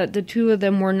claimed that the two of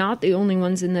them were not the only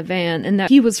ones in the van and that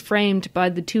he was framed by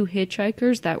the 2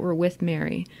 hitchhikers that were with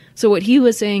Mary. So what he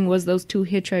was saying was those 2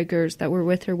 hitchhikers that were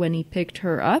with her when he picked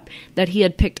her up, that he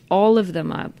had picked all of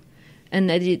them up and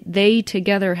that they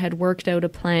together had worked out a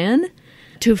plan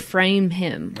to frame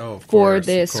him Of for course,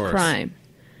 this of course. crime.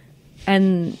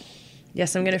 And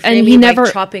Yes, I'm going to And frame he you never-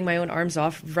 by chopping my own arms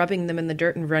off, rubbing them in the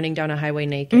dirt, and running down a highway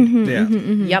naked. Yeah.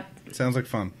 Yep. Sounds like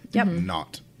fun. Yep.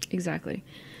 Not. exactly.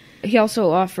 He also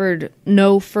offered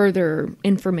no further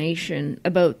information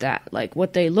about that, like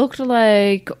what they looked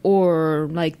like or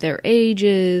like their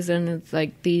ages. And it's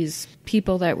like these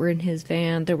people that were in his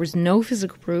van, there was no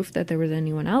physical proof that there was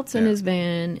anyone else in Yeah. his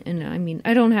van. And I mean,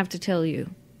 I don't have to tell you,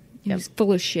 he's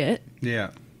full of shit.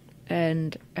 Yeah.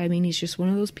 And I mean, he's just one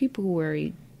of those people where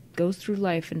he goes through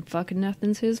life and fucking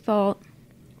nothing's his fault.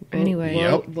 Anyway.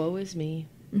 Yep. Woe is me.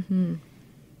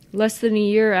 Less than a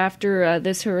year after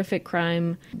this horrific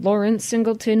crime, Lawrence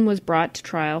Singleton was brought to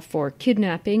trial for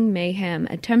kidnapping, mayhem,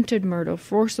 attempted murder,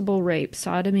 forcible rape,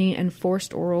 sodomy, and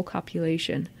forced oral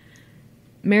copulation.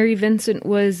 Mary Vincent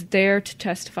was there to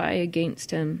testify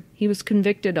against him. He was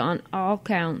convicted on all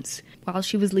counts. While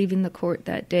she was leaving the court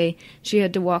that day, she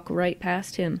had to walk right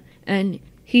past him, and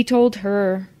he told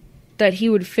her that he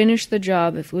would finish the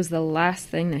job if it was the last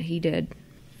thing that he did.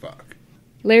 Fuck.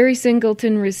 Larry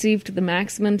Singleton received the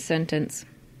maximum sentence.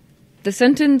 The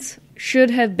sentence should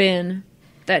have been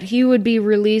that he would be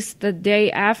released the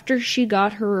day after she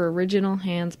got her original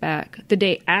hands back. The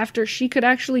day after she could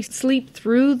actually sleep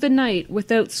through the night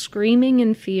without screaming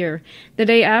in fear. The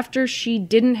day after she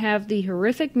didn't have the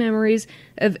horrific memories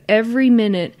of every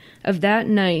minute of that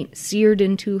night seared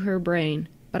into her brain.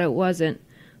 But it wasn't.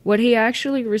 What he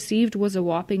actually received was a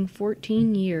whopping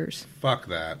 14 years. Fuck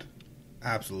that.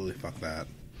 Absolutely fuck that.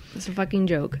 It's a fucking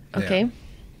joke. Yeah. Okay.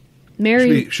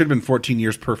 Mary... Should have been 14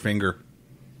 years per finger.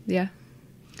 Yeah.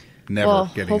 Never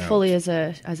getting hopefully out.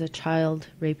 as a child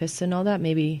rapist and all that,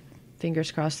 maybe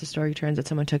fingers crossed the story turns that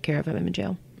someone took care of him in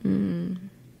jail. Don't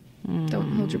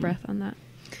hold your breath on that.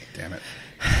 Damn it.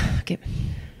 Okay.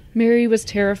 Mary was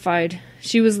terrified.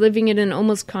 She was living in an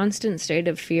almost constant state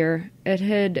of fear. It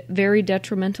had very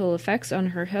detrimental effects on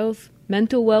her health,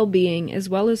 mental well-being, as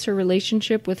well as her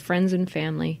relationship with friends and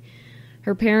family.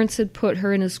 Her parents had put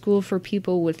her in a school for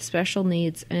people with special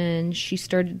needs, and she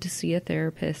started to see a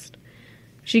therapist.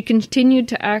 She continued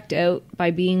to act out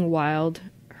by being wild.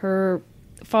 Her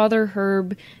father,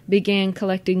 Herb, began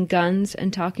collecting guns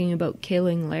and talking about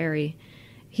killing Larry.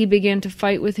 He began to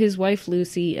fight with his wife,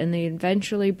 Lucy, and they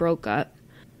eventually broke up.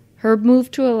 Herb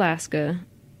moved to Alaska.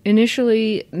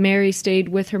 Initially, Mary stayed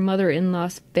with her mother in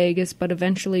Las Vegas, but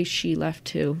eventually she left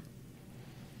too.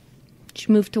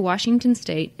 She moved to Washington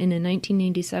State, and in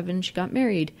 1987 she got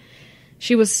married.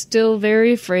 She was still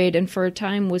very afraid and for a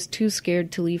time was too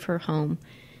scared to leave her home.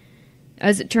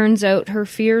 As it turns out, her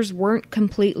fears weren't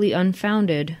completely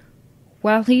unfounded.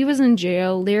 While he was in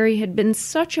jail, Larry had been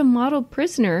such a model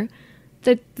prisoner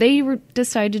that they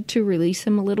decided to release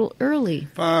him a little early.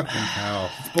 Fucking hell.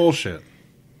 It's bullshit.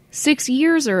 6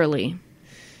 years early.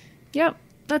 Yep,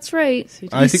 that's right.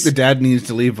 I think the dad needs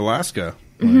to leave Alaska.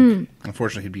 Like,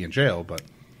 unfortunately, he'd be in jail, but...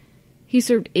 He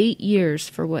served 8 years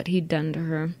for what he'd done to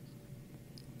her.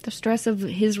 The stress of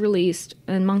his release,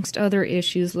 amongst other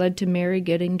issues, led to Mary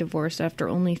getting divorced after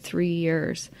only 3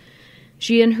 years.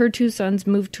 She and her 2 sons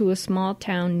moved to a small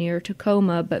town near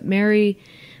Tacoma, but Mary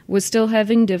was still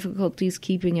having difficulties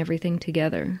keeping everything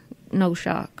together. No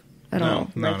shock at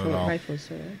all. No, not at all.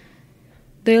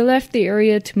 They left the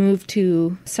area to move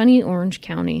to sunny Orange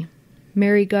County.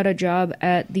 Mary got a job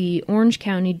at the Orange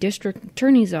County District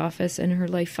Attorney's Office, and her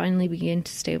life finally began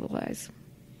to stabilize.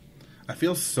 I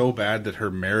feel so bad that her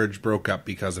marriage broke up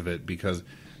because of it, because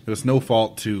it was no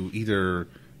fault to either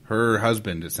her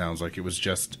husband, it sounds like. It was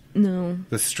just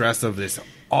the stress of this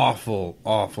awful,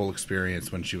 awful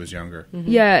experience when she was younger.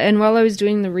 Yeah, and while I was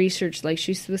doing the research, like,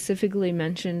 she specifically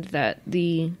mentioned that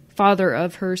the father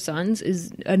of her sons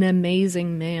is an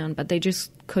amazing man, but they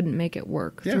just couldn't make it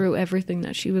work through everything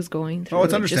that she was going through. Oh,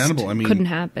 it's It understandable. just I mean, couldn't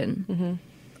happen.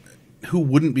 Who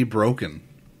wouldn't be broken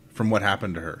from what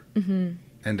happened to her?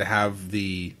 And to have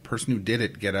the person who did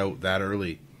it get out that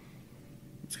early,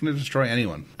 it's going to destroy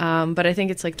anyone. But I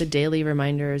think it's like the daily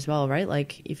reminder as well, right?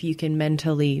 Like, if you can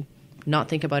mentally not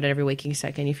think about it every waking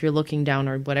second, if you're looking down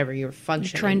or whatever, you're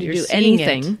functioning, Trying to you're do seeing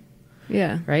anything. it,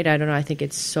 Yeah. right? I don't know. I think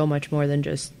it's so much more than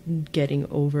just getting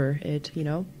over it, you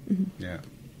know? Yeah.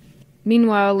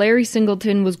 Meanwhile, Larry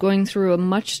Singleton was going through a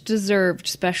much-deserved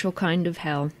special kind of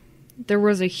hell. There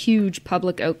was a huge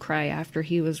public outcry after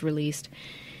he was released.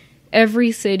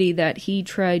 Every city that he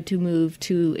tried to move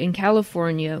to in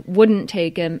California wouldn't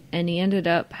take him, and he ended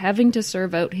up having to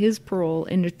serve out his parole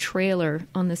in a trailer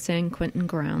on the San Quentin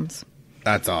grounds.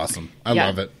 That's awesome. I Yeah.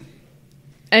 love it.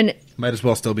 And Might as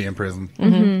well still be in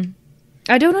prison.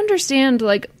 I don't understand,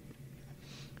 like...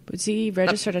 Was he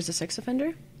registered as a sex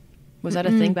offender? Was that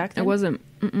a thing back then? It wasn't.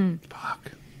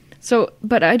 Fuck. So,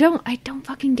 but I don't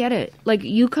fucking get it. Like,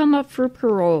 you come up for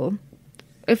parole.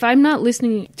 If I'm not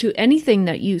listening to anything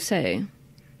that you say,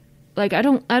 like, I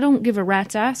don't give a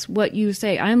rat's ass what you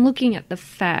say. I'm looking at the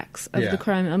facts of the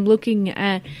crime. I'm looking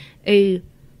at a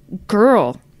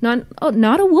girl, not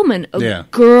a woman, a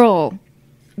girl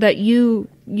that you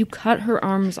cut her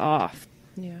arms off.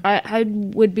 Yeah. I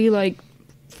would be like,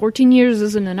 14 years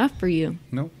isn't enough for you.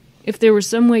 No. If there was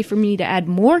some way for me to add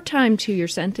more time to your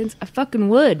sentence, I fucking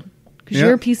would. Because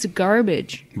you're a piece of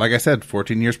garbage. Like I said,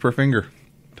 14 years per finger.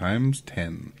 Times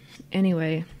 10.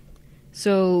 Anyway,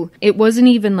 so it wasn't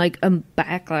even like a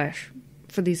backlash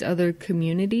for these other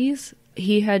communities.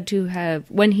 He had to have,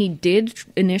 when he did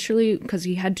initially, because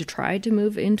he had to try to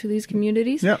move into these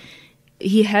communities,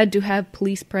 he had to have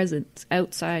police presence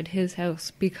outside his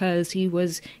house because he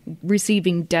was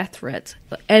receiving death threats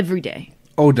every day.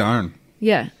 Oh, darn.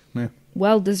 Yeah. Yeah.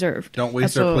 Well deserved. Don't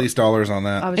waste our police dollars on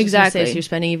that. I was just Exactly. going to say, so you're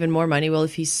spending even more money. Well,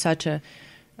 if he's such a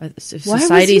Why was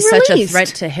society he is such a released? threat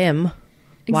to him,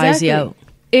 why is he out?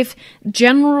 If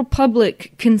general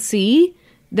public can see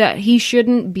that he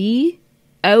shouldn't be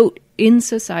out in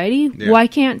society, why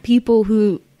can't people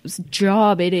whose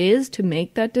job it is to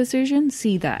make that decision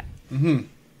see that? Mm-hmm.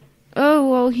 Oh,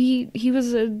 well, he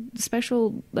was a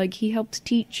special, like, he helped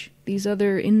teach these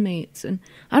other inmates, and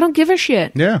I don't give a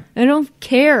shit. Yeah. I don't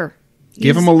care.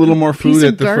 Give him a little more food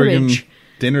at the friggin'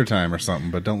 dinner time or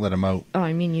something, but don't let him out. Oh,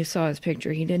 I mean, you saw his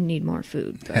picture. He didn't need more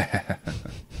food. But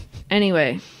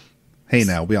anyway. Hey,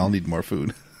 now, we all need more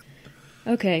food.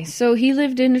 Okay, so he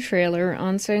lived in a trailer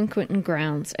on San Quentin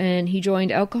grounds, and he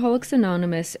joined Alcoholics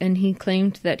Anonymous, and he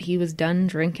claimed that he was done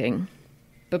drinking.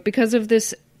 But because of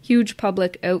this huge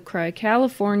public outcry,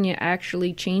 California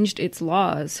actually changed its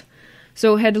laws.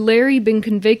 So had Larry been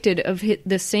convicted of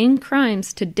the same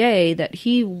crimes today that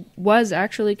he was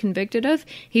actually convicted of,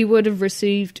 he would have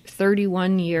received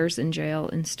 31 years in jail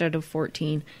instead of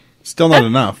 14. Still not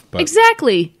enough, but...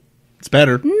 Exactly. It's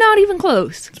better. Not even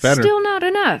close. It's better. Still not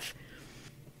enough.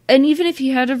 And even if he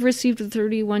had have received the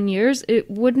 31 years, it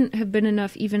wouldn't have been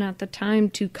enough even at the time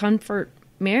to comfort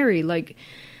Mary. Like,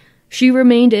 she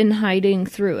remained in hiding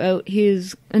throughout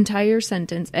his entire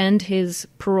sentence and his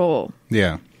parole.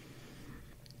 Yeah.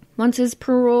 Once his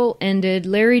parole ended,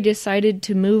 Larry decided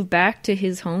to move back to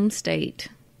his home state,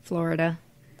 Florida.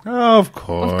 Oh, of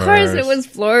course. Of course it was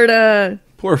Florida.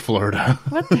 Poor Florida.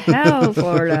 What the hell,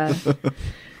 Florida?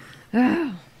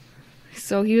 Oh.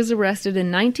 So he was arrested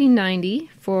in 1990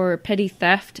 for petty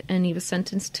theft, and he was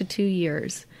sentenced to 2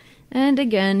 years. And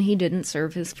again, he didn't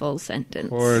serve his full sentence. Of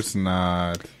course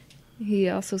not. He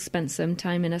also spent some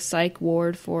time in a psych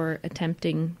ward for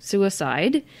attempting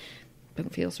suicide.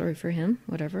 Don't feel sorry for him.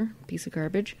 Whatever. Piece of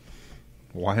garbage.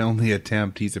 Why only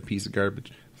attempt? He's a piece of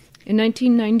garbage. In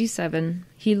 1997,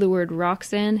 he lured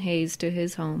Roxanne Hayes to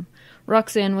his home.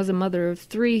 Roxanne was a mother of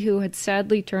 3 who had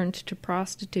sadly turned to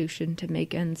prostitution to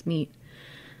make ends meet.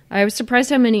 I was surprised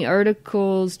how many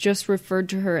articles just referred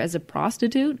to her as a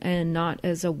prostitute and not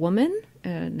as a woman.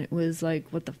 And it was like,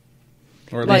 what the...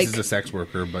 Or at least as a sex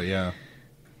worker, but yeah.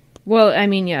 Well, I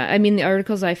mean, yeah. I mean, the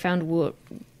articles I found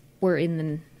were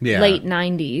in the late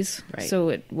 90s. Right. So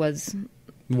it was...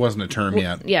 It wasn't a term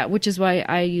yet. Yeah, which is why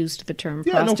I used the term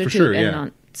prostitute and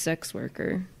not sex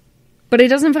worker. But it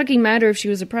doesn't fucking matter if she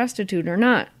was a prostitute or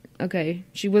not. Okay,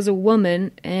 she was a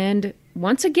woman, and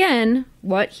once again,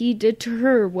 what he did to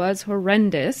her was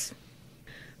horrendous.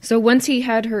 So once he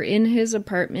had her in his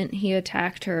apartment, he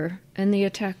attacked her, and the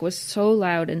attack was so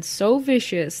loud and so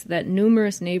vicious that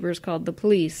numerous neighbors called the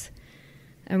police.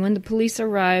 And when the police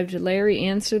arrived, Larry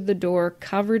answered the door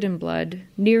covered in blood,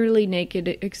 nearly naked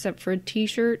except for a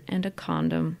t-shirt and a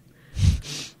condom.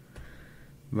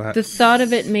 The thought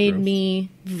of it made me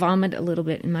vomit a little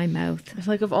bit in my mouth. It's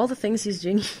like, of all the things he's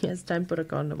doing, he has time to put a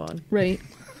condom on. Right.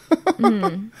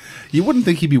 You wouldn't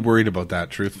think he'd be worried about that,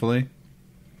 truthfully.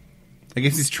 I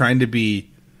guess he's trying to be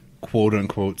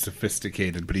quote-unquote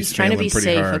sophisticated, but he's trying to be pretty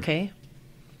safe, hard. okay?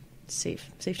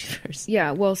 Safety first.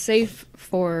 Yeah, well, safe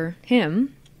for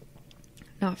him,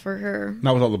 not for her.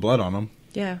 Not with all the blood on him.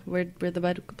 Yeah, where'd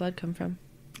the blood come from?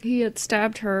 He had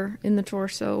stabbed her in the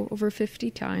torso over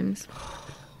 50 times.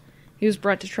 He was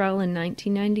brought to trial in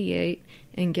 1998,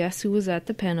 and guess who was at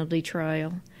the penalty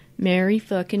trial? Mary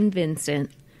fucking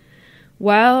Vincent.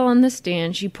 While on the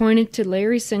stand, she pointed to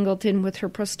Larry Singleton with her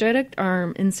prosthetic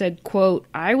arm and said, quote,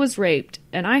 "I was raped,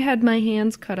 and I had my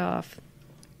hands cut off.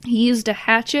 He used a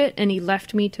hatchet, and he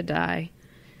left me to die."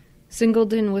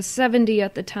 Singleton was 70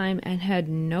 at the time and had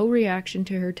no reaction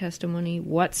to her testimony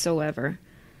whatsoever.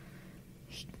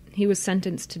 He was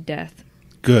sentenced to death.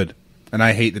 Good. And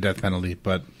I hate the death penalty,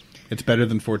 but it's better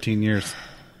than 14 years.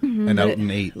 And out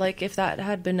in 8. Like, if that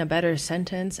had been a better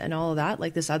sentence and all of that,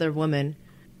 like this other woman.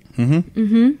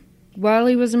 While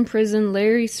he was in prison,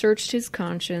 Larry searched his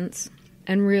conscience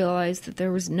and realized that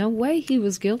there was no way he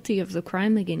was guilty of the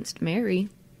crime against Mary.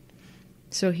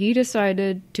 So he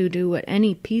decided to do what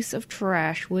any piece of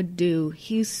trash would do.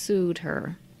 He sued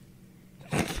her.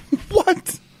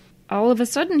 What? All of a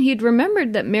sudden, he'd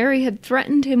remembered that Mary had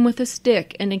threatened him with a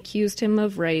stick and accused him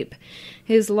of rape.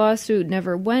 His lawsuit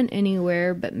never went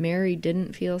anywhere, but Mary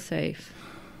didn't feel safe.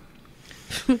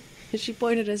 She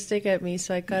pointed a stick at me,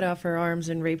 so I cut off her arms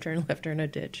and raped her and left her in a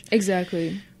ditch.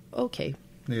 Exactly. Okay.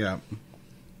 Yeah.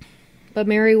 But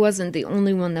Mary wasn't the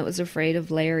only one that was afraid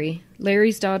of Larry.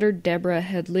 Larry's daughter, Deborah,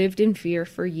 had lived in fear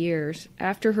for years.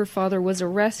 After her father was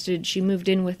arrested, she moved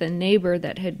in with a neighbor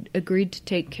that had agreed to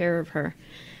take care of her.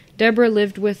 Deborah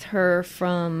lived with her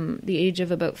from the age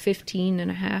of about 15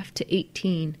 and a half to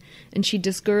 18, and she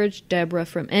discouraged Deborah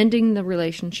from ending the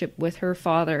relationship with her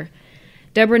father.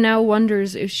 Deborah now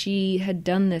wonders if she had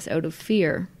done this out of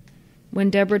fear. When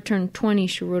Deborah turned 20,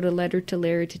 she wrote a letter to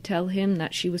Larry to tell him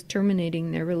that she was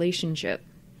terminating their relationship.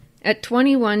 At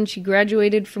 21, she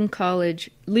graduated from college,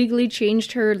 legally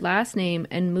changed her last name,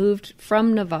 and moved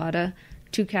from Nevada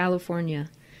to California.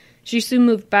 She soon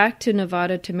moved back to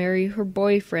Nevada to marry her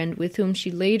boyfriend, with whom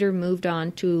she later moved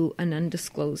on to an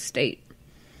undisclosed state.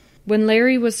 When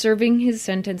Larry was serving his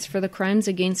sentence for the crimes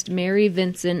against Mary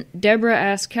Vincent, Deborah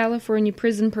asked California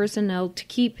prison personnel to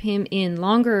keep him in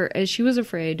longer, as she was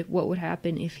afraid what would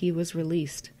happen if he was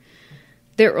released.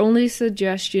 Their only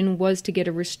suggestion was to get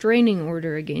a restraining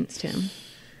order against him.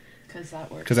 Because that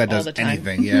works. Because that does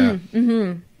anything, yeah.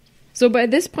 So by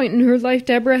this point in her life,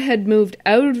 Deborah had moved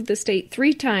out of the state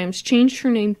 3 times, changed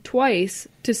her name twice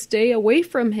to stay away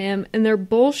from him, and their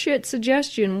bullshit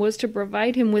suggestion was to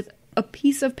provide him with a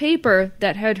piece of paper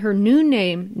that had her new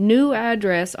name, new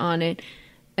address on it,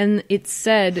 and it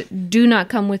said, "Do not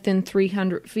come within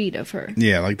 300 feet of her."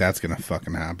 Yeah, like that's gonna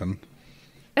fucking happen.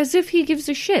 As if he gives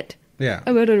a shit Yeah.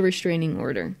 about a restraining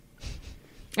order.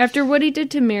 After what he did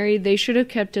to Mary, they should have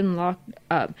kept him locked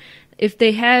up. If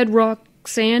they had,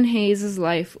 Roxanne Hayes'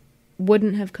 life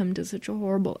wouldn't have come to such a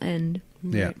horrible end.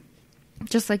 Yeah.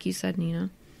 Just like you said,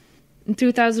 Nina. In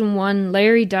 2001,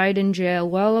 Larry died in jail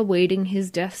while awaiting his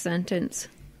death sentence.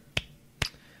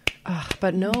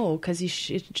 But no, because He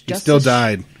still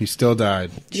died. He still died.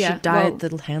 Should die at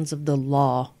the hands of the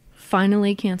law.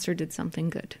 Finally, cancer did something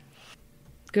good.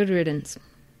 Good riddance.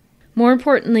 More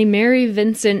importantly, Mary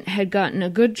Vincent had gotten a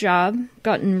good job,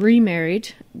 gotten remarried,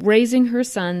 raising her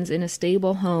sons in a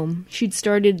stable home. She'd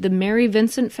started the Mary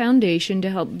Vincent Foundation to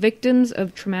help victims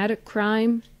of traumatic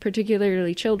crime,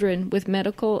 particularly children, with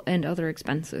medical and other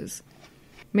expenses.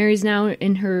 Mary's now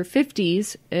in her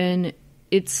 50s, and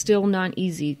it's still not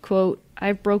easy. Quote,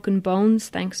 "I've broken bones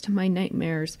thanks to my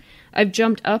nightmares. I've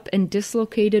jumped up and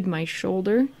dislocated my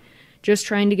shoulder. Just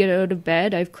trying to get out of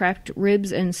bed, I've cracked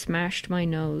ribs and smashed my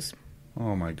nose."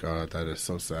 Oh my god, that is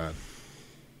so sad.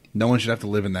 No one should have to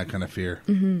live in that kind of fear.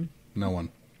 Mm-hmm. No one.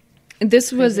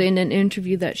 This was in an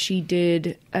interview that she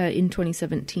did in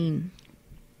 2017.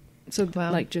 So,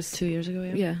 like, just 2 years ago,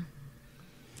 yeah.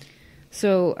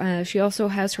 So, she also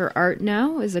has her art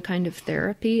now as a kind of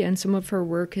therapy, and some of her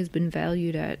work has been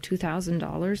valued at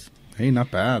 $2,000. Hey,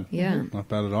 not bad. Yeah. Not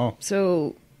bad at all.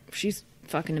 So, she's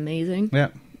fucking amazing. Yeah.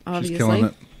 Obviously. She's killing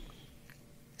it.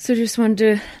 So just wanted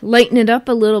to lighten it up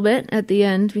a little bit at the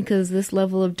end, because this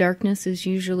level of darkness is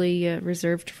usually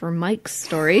reserved for Mike's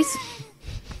stories.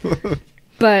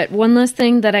 But one last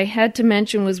thing that I had to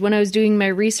mention was when I was doing my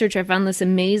research, I found this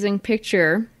amazing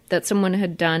picture that someone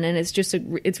had done, and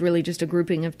it's really just a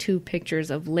grouping of 2 pictures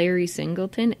of Larry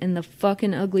Singleton and the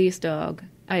fucking ugliest dog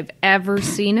I've ever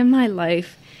seen in my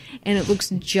life, and it looks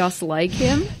just like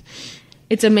him.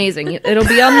 It's amazing. It'll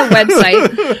be on the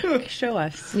website. Show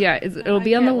us. Yeah, it'll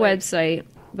be on the website,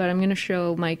 but I'm going to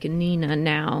show Mike and Nina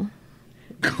now.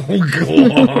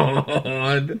 Oh,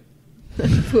 God.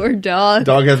 Poor dog.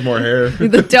 Dog has more hair.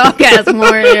 The dog has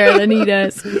more hair than he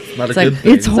does. Not It's a good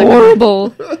thing. It's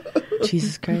horrible.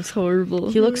 Jesus Christ. It's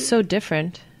horrible. He looks so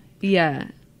different. Yeah.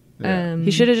 Yeah.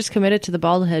 He should have just committed to the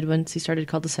bald head once he started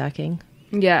cul-de-sacking.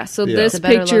 Yeah, so Yeah. this It's a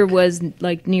better picture look. was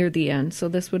like near the end, so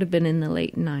this would have been in the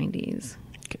late 90s.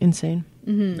 Insane.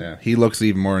 Yeah, he looks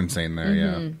even more insane there,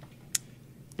 yeah.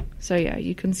 So yeah,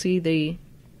 you can see the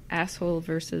asshole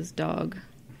versus dog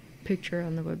picture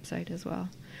on the website as well.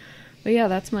 But yeah,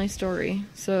 that's my story.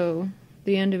 So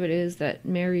the end of it is that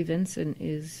Mary Vincent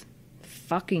is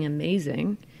fucking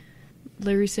amazing.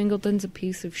 Larry Singleton's a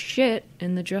piece of shit,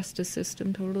 and the justice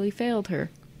system totally failed her.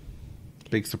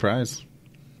 Big surprise.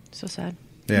 So sad.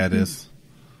 Yeah, it is.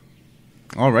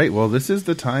 All right, well, this is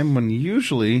the time when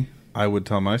usually I would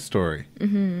tell my story.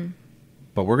 Mm-hmm.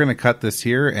 But we're going to cut this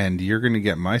here, and you're going to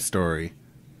get my story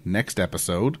next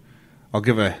episode. I'll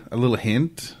give a little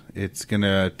hint. It's going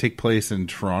to take place in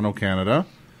Toronto, Canada.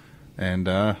 And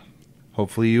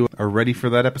hopefully you are ready for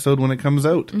that episode when it comes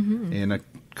out in a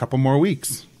couple more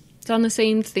weeks. It's on the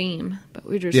same theme, but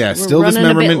we're still running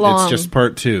Dismemberment. a bit long. It's just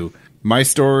part 2. My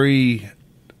story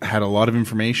had a lot of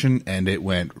information, and it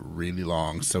went really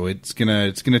long. So it's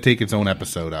gonna take its own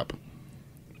episode up.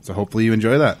 So hopefully you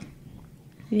enjoy that.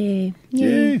 Yay.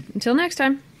 Yay. Until next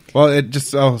time. Well,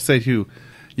 I'll say too,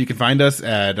 you can find us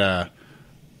at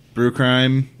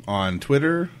Brewcrime on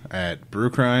Twitter, at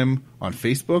Brewcrime on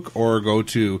Facebook, or go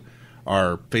to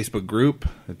our Facebook group.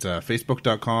 It's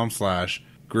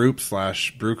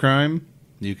facebook.com/group/Brewcrime.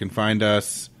 You can find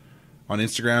us on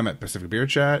Instagram at Pacific Beer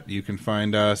Chat. You can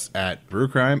find us at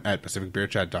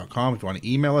brewcrime@pacificbeerchat.com. If you want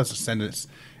to email us or send us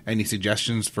any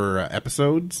suggestions for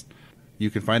episodes, you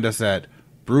can find us at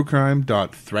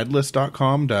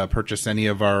brewcrime.threadless.com to purchase any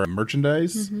of our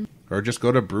merchandise, or just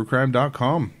go to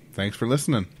brewcrime.com. Thanks for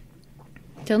listening.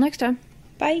 Till next time.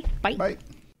 Bye. Bye. Bye.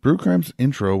 Brewcrime's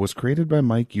intro was created by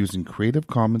Mike using Creative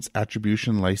Commons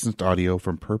Attribution licensed audio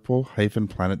from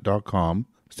purple-planet.com,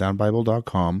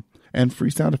 soundbible.com, and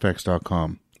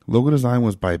freesoundeffects.com. Logo design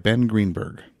was by Ben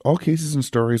Greenberg. All cases and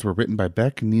stories were written by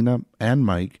Beck, Nina, and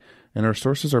Mike, and our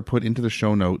sources are put into the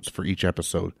show notes for each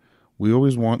episode. We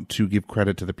always want to give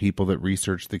credit to the people that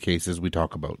research the cases we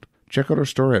talk about. Check out our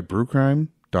store at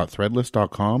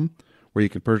brewcrime.threadless.com, where you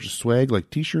can purchase swag like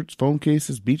t-shirts, phone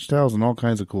cases, beach towels, and all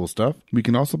kinds of cool stuff. We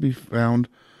can also be found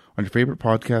on your favorite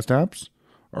podcast apps,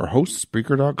 our host,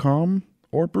 Spreaker.com,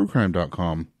 or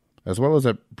brewcrime.com, as well as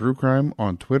at Brewcrime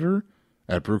on Twitter,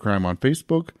 at Brewcrime on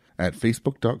Facebook, at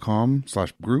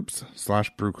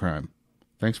facebook.com/groups/brewcrime.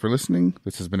 Thanks for listening.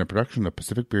 This has been a production of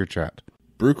Pacific Beer Chat.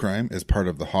 Brewcrime is part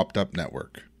of the Hopped Up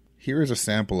Network. Here is a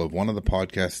sample of one of the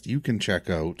podcasts you can check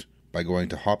out by going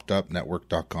to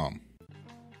hoppedupnetwork.com.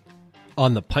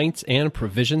 On the Pints and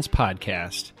Provisions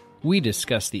podcast, we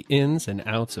discuss the ins and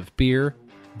outs of beer,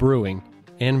 brewing,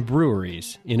 and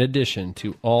breweries, in addition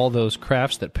to all those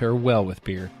crafts that pair well with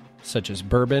beer, such as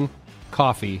bourbon,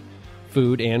 coffee,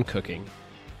 food, and cooking.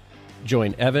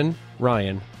 Join Evan,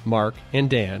 Ryan, Mark, and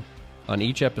Dan on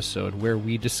each episode where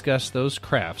we discuss those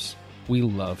crafts we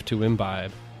love to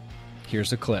imbibe.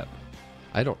 Here's a clip.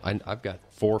 I've got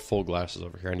 4 full glasses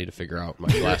over here. I need to figure out my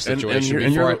glass situation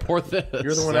before I pour this.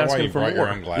 You're the one asking for more. Your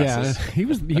own glasses. Yeah, he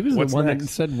was the one that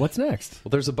said, "What's next?" Well,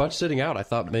 there's a bunch sitting out. I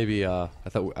thought maybe I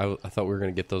thought we were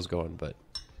going to get those going, but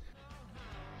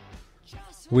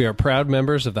We are proud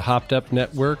members of the Hopped Up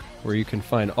Network, where you can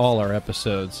find all our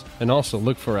episodes, and also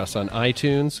look for us on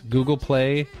iTunes, Google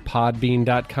Play,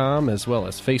 Podbean.com, as well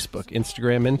as Facebook,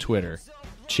 Instagram, and Twitter.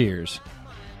 Cheers.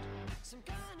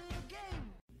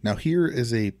 Now here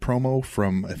is a promo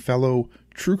from a fellow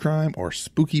true crime or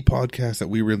spooky podcast that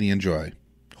we really enjoy.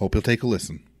 Hope you'll take a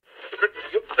listen.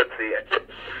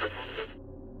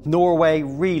 Norway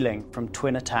reeling from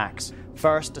twin attacks.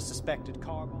 First, a suspected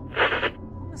car bomb.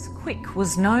 Quick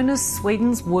was known as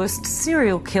Sweden's worst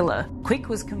serial killer. Quick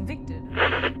was convicted.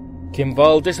 Kim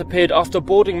Wall disappeared after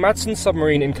boarding Madsen's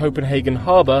submarine in Copenhagen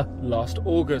harbour last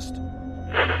August.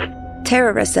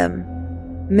 Terrorism,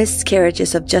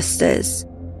 miscarriages of justice,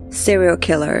 serial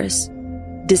killers,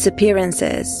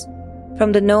 disappearances.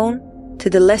 From the known to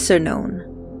the lesser known,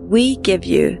 we give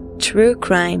you true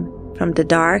crime from the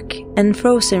dark and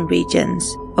frozen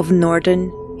regions of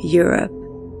Northern Europe.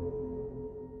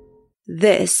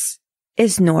 This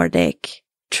is Nordic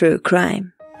True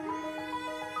Crime.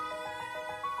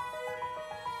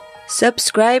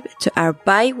 Subscribe to our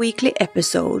bi-weekly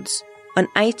episodes on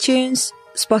iTunes,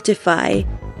 Spotify,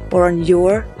 or on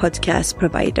your podcast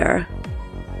provider.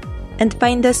 And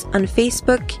find us on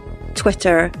Facebook,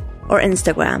 Twitter, or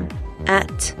Instagram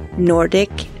at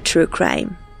Nordic True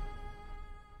Crime.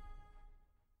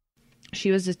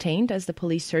 She was detained as the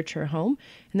police searched her home,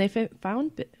 and they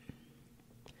found...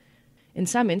 In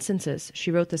some instances,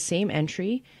 she wrote the same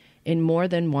entry in more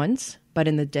than once, but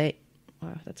in the day...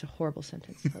 Wow, that's a horrible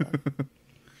sentence. Hold on.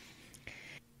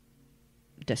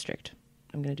 District.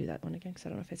 I'm going to do that one again, because I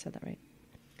don't know if I said that right.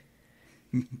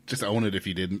 Just own it if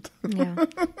you didn't. Yeah.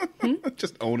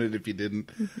 Just own it if you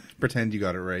didn't. Pretend you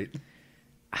got it right.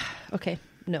 Okay.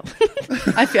 No.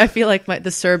 I feel like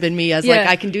the Serb in me, like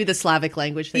I can do the Slavic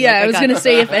language thing. Yeah, like, I was going to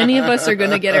say, if any of us are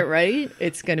going to get it right,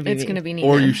 it's going to be Nina.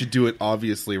 Or you should do it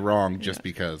obviously wrong just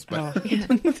because. But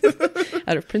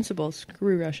out of principle,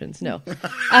 screw Russians. No.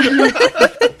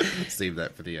 Save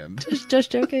that for the end.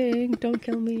 Just joking. Don't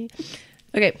kill me.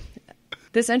 Okay.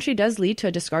 This entry does lead to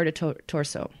a discarded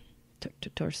torso.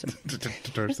 Torso.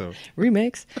 Torso.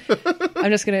 Remix.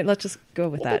 Let's just go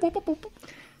with that.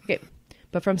 Okay.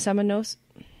 But from someone knows...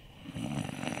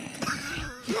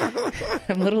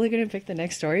 I'm literally going to pick the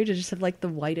next story to just have like the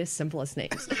whitest, simplest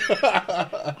names.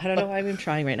 I don't know why I'm even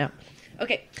trying right now.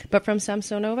 Okay. But from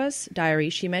Samsonova's diary,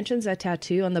 she mentions a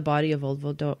tattoo on the body of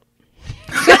Volvodo.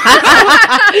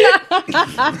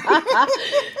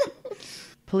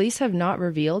 Police have not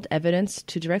revealed evidence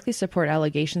to directly support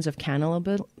allegations of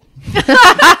cannibalism.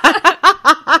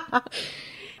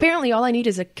 Apparently, all I need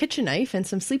is a kitchen knife and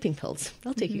some sleeping pills.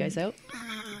 I'll take you guys out.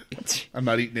 I'm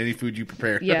not eating any food you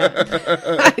prepare.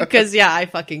 Yeah. Because, I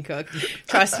fucking cook.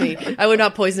 Trust me. I would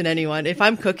not poison anyone. If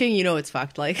I'm cooking, it's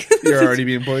fucked. Like You're already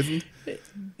being poisoned?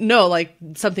 No, like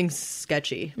something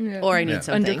sketchy. Yeah. Or I need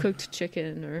something. Undercooked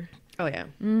chicken or... Oh, yeah.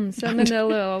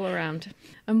 Salmonella all around.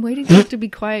 I'm waiting for it to be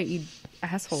quiet, you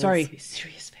assholes. Sorry.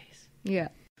 Serious face. Yeah.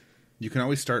 You can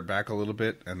always start back a little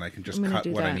bit, and I can just cut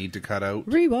what I need to cut out.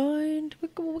 Rewind.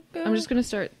 I'm just going to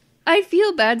start I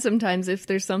feel bad sometimes if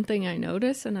there's something I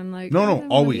notice and I'm like, no, I don't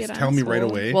wanna always be an tell me right asshole.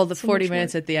 away. Well, the 40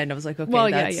 minutes at the end, I was like, okay, Well,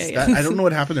 that's... yeah. I don't know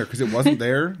what happened there because it wasn't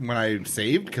there when I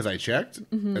saved because I checked,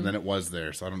 and then it was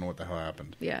there, so I don't know what the hell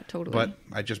happened. Yeah, totally. But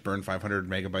I just burned 500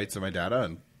 megabytes of my data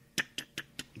and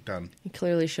done. It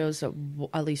clearly shows that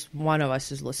at least one of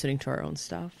us is listening to our own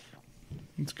stuff.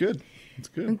 It's good. It's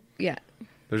good. Yeah.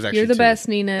 There's actually You're the two. best,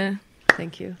 Nina.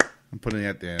 Thank you. I'm putting it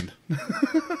at the end.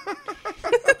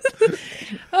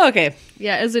 Okay.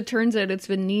 Yeah, as it turns out, it's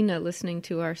been Nina listening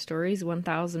to our stories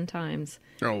 1,000 times.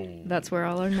 Oh. That's where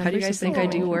all our numbers How do you guys think I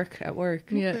do going. work at work?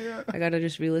 Yeah. I gotta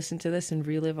just re-listen to this and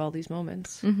relive all these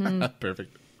moments.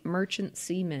 Perfect. Merchant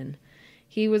seaman.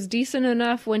 He was decent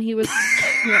enough when he was...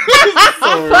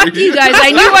 Fuck you guys.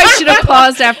 I knew I should have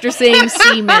paused after saying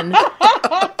seaman.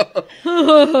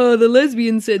 The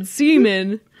lesbian said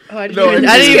seaman. Oh, I didn't No, even,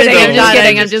 I'm just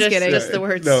kidding. I'm just kidding. Just the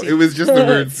word No, semen. it was just the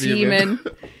word semen.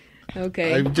 Seaman.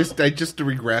 Okay. I just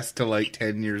regressed to like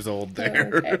 10 years old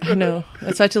there. I know.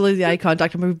 That's such a lazy eye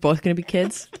contact. We're both going to be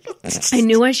kids. I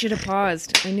knew I should have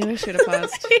paused.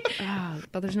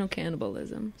 But there's no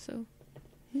cannibalism, so...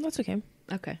 That's okay.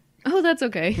 Okay. Oh, that's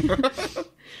okay.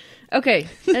 Okay.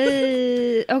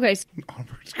 Okay.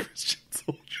 Onwards, Christian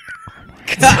soldier.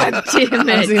 God damn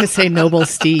I was it. going to say noble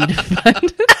steed.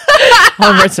 But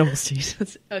onwards, noble steed.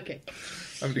 Okay.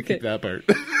 I'm going to keep that part.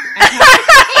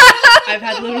 I've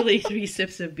had literally 3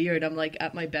 sips of beer and I'm like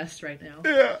at my best right now.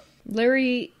 Yeah.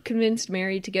 Larry convinced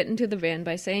Mary to get into the van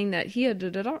by saying that he had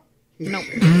No.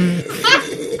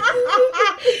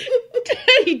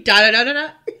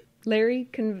 Larry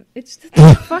it's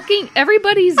fucking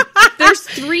everybody's there's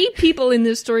 3 people in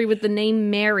this story with the name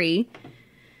Mary.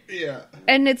 Yeah.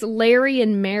 And it's Larry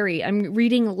and Mary. I'm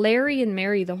reading Larry and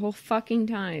Mary the whole fucking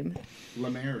time.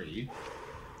 LaMary.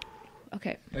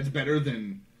 Okay. That's better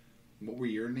than what were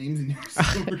your names in your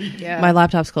story? Yeah. My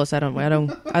laptop's close. I don't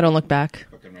look back.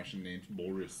 Fucking Russian names.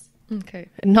 Boris. Okay.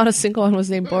 Not a single one was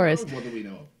named Boris. What do we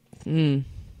know?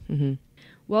 Mm-hmm.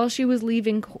 While she was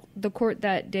leaving the court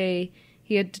that day,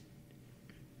 he had...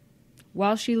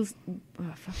 While she was...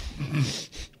 Oh, fuck.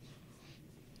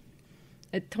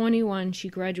 At 21, she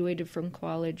graduated from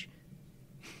college.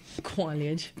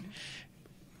 College.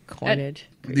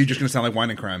 You're just going to sound like Wine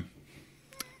and Crime.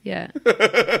 Yeah.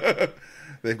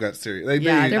 They've got serious...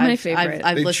 They're my favorite.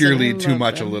 I've they listened. cheerlead too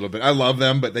much them. a little bit. I love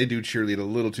them, but they do cheerlead a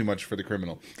little too much for the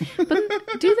criminal. But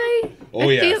do they? Oh,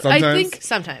 yeah. Sometimes. I think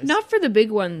Sometimes. not for the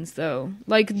big ones though.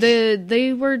 Like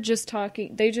they were just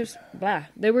talking. They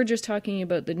were just talking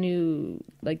about the new,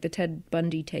 like the Ted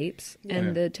Bundy tapes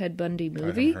and the Ted Bundy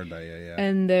movie. I haven't heard that yet. Yeah.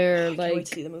 And they're Can't wait like,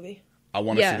 to see the movie. I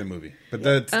want to see the movie,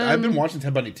 but I've been watching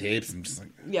Ted Bundy tapes. And I'm just like,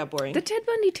 Yeah, boring. the Ted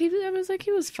Bundy tape. I was like,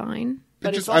 he was fine.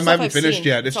 But just, all I stuff haven't I've finished seen.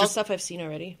 yet. It's It's all just stuff I've seen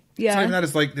already. It's not Yeah. even that.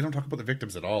 It's like they don't talk about the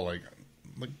victims at all. Like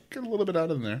get a little bit out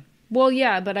of there. Well,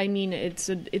 yeah, but I mean, it's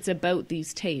about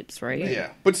these tapes, right?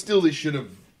 Yeah, but still, they should have.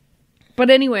 But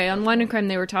anyway, on Wine and Crime,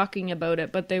 they were talking about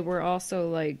it, but they were also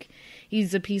like,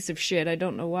 he's a piece of shit. I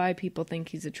don't know why people think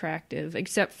he's attractive,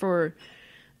 except for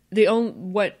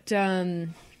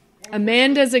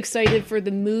Amanda's excited for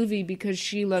the movie because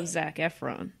she loves Zac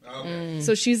Efron. Okay.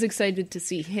 So she's excited to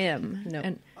see him. No.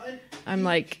 And I'm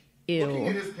like, ew. Looking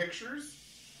at his pictures,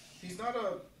 he's not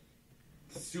a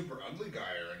super ugly guy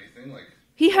or anything. Like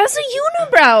He has a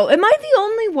unibrow. Am I the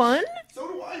only one? so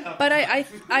do I. But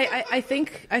I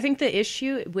think the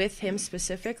issue with him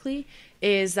specifically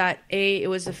is that A, it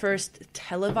was the first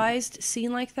televised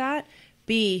scene like that.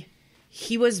 B,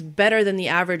 he was better than the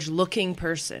average looking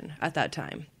person at that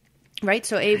time. Right?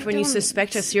 So A, when you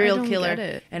suspect a serial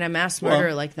killer and a mass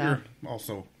murderer like that. You're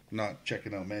also not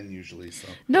checking out men usually, so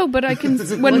No, but I can.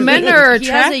 When men are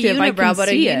attractive, he has a unibrow, I can but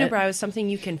see a it. unibrow is something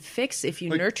you can fix if you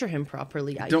nurture him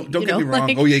properly. don't get me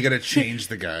wrong. Oh yeah, you got to change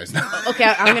the guys. Okay,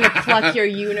 I'm going to pluck your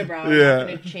unibrow. Yeah. I'm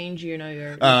going to change your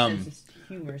sense of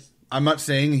humor. I'm not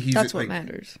saying he's That's what like,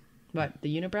 matters. What,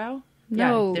 the unibrow?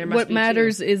 No, there must what be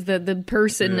matters two. is that the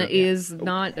person is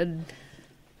not a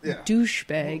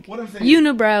douchebag. What I'm saying-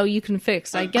 Unibrow you can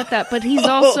fix. I get that, but he's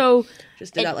also.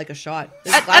 Just did that like a shot.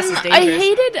 This glass is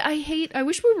dangerous. I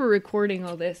wish we were recording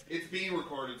all this. It's being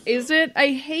recorded. Still. Is it? I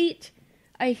hate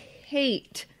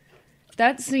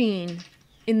that scene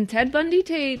in Ted Bundy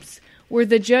tapes where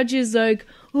the judge is like,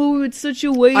 "Oh, it's such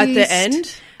a waste." At the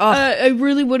end? I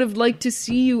really would have liked to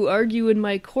see you argue in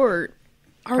my court.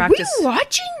 Are Practice. we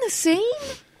watching the same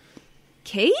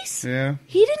case? Yeah,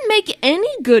 He didn't make any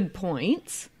good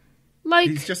points. Like,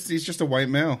 he's just a white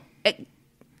male.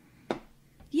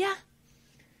 Yeah.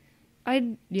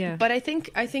 Yeah. But I think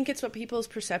it's what people's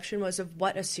perception was of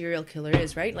what a serial killer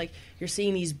is, right? Like, you're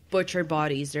seeing these butchered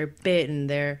bodies, they're bitten,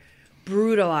 they're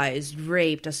brutalized,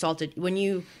 raped, assaulted. When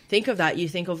you think of that, you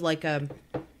think of like a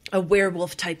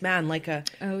werewolf type man, like a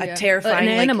terrifying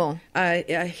an animal, like,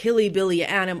 a hillybilly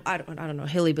animal. I don't know.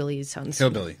 Hillybilly sounds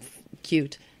hillbilly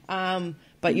cute.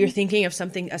 But you're thinking of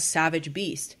a savage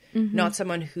beast, not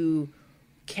someone who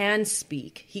can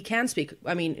speak. He can speak.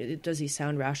 I mean, does he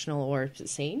sound rational or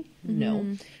sane? No.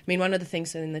 I mean, one of the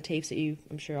things in the tapes that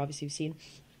I'm sure obviously you've seen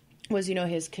was,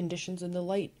 his conditions in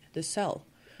the cell.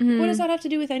 What does that have to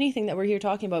do with anything that we're here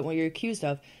talking about, what you're accused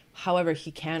of? However,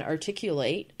 he can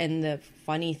articulate, and the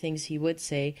funny things he would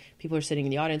say, people are sitting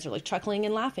in the audience are like chuckling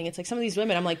and laughing. It's like some of these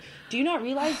women, I'm like, do you not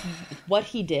realize what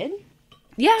he did?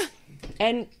 Yeah.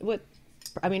 And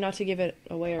not to give it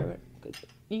away, or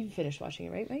you finished watching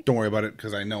it, right, Mike? Don't worry about it,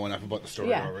 because I know enough about the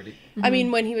story already. I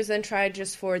mean, when he was then tried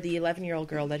just for the 11-year-old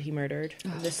girl that he murdered,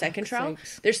 the second trial,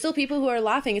 there's still people who are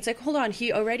laughing. It's like, hold on,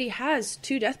 he already has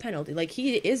 2 death penalties. Like,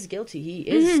 he is guilty. He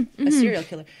is a serial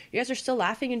killer. You guys are still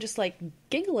laughing and just, like,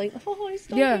 giggling. Oh, he's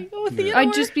still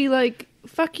I'd just be like,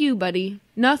 fuck you, buddy.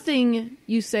 Nothing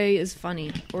you say is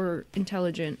funny or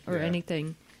intelligent or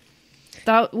anything.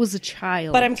 That was a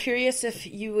child. But I'm curious if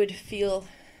you would feel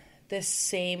the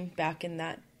same back in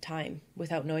that time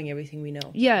without knowing everything we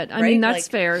know. Yeah, I mean, that's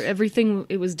fair. Everything,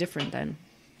 it was different then,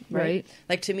 right?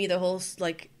 Like, to me, the whole,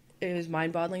 like, it was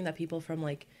mind-boggling that people from,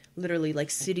 like, literally, like,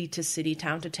 city to city,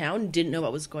 town to town didn't know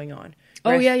what was going on.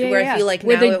 Where I feel like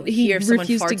now if someone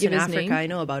farts in Africa, name. I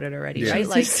know about it already, right?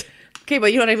 Like, okay,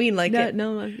 but you know what I mean? Like, right?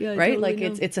 Totally like,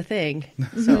 know. It's a thing.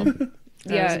 So,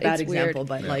 it's a bad example,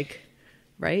 but, like,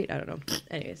 right? I don't know.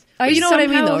 Anyways. You know what I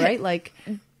mean, though, right? Like...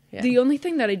 Yeah. The only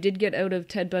thing that I did get out of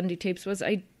Ted Bundy tapes was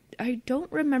I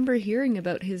don't remember hearing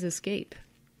about his escape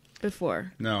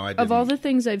before. No, I didn't. Of all the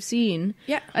things I've seen,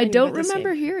 I don't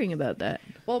remember hearing about that.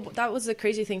 Well, that was the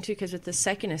crazy thing, too, because with the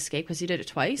second escape, because he did it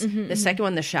twice, the second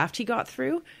one, the shaft he got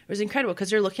through, it was incredible,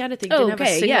 because you're looking at it, they didn't have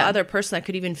a single other person that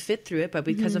could even fit through it, but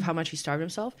because of how much he starved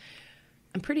himself,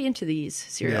 I'm pretty into these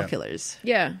serial killers.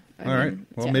 Yeah. All right.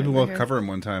 Well, maybe we'll cover him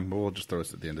one time, but we'll just throw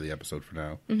this at the end of the episode for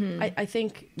now. I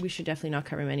think we should definitely not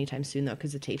cover him anytime soon, though,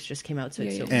 because the tapes just came out, so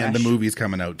it's so fresh. And the movie's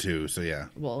coming out, too, so yeah.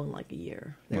 Well, in like a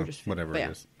year. Whatever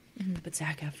it is. But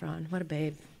Zac Efron, what a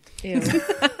babe. Ew.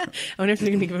 I wonder if they're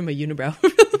going to give him a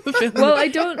unibrow. Well, I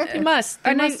don't... They must.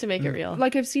 They must to make it real.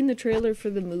 Like, I've seen the trailer for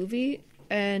the movie,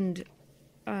 and,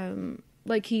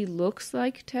 like, he looks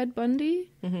like Ted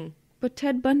Bundy, but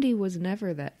Ted Bundy was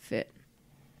never that fit.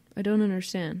 I don't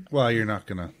understand. Well, you're not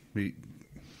going to be...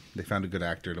 They found a good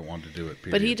actor that wanted to do it,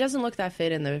 period. But he doesn't look that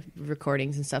fit in the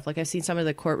recordings and stuff. Like, I've seen some of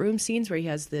the courtroom scenes where he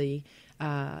has the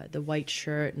white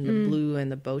shirt and the blue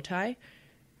and the bow tie.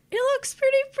 It looks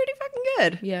pretty fucking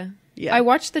good. Yeah. I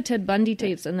watched the Ted Bundy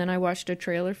tapes, and then I watched a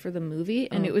trailer for the movie,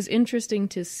 and it was interesting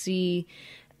to see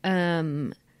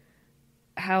how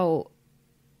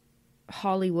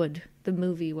Hollywood the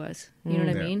movie was. You know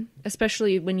what I mean?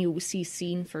 Especially when you see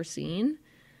scene for scene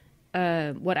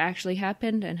what actually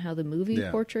happened and how the movie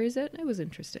portrays it. It was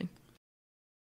interesting.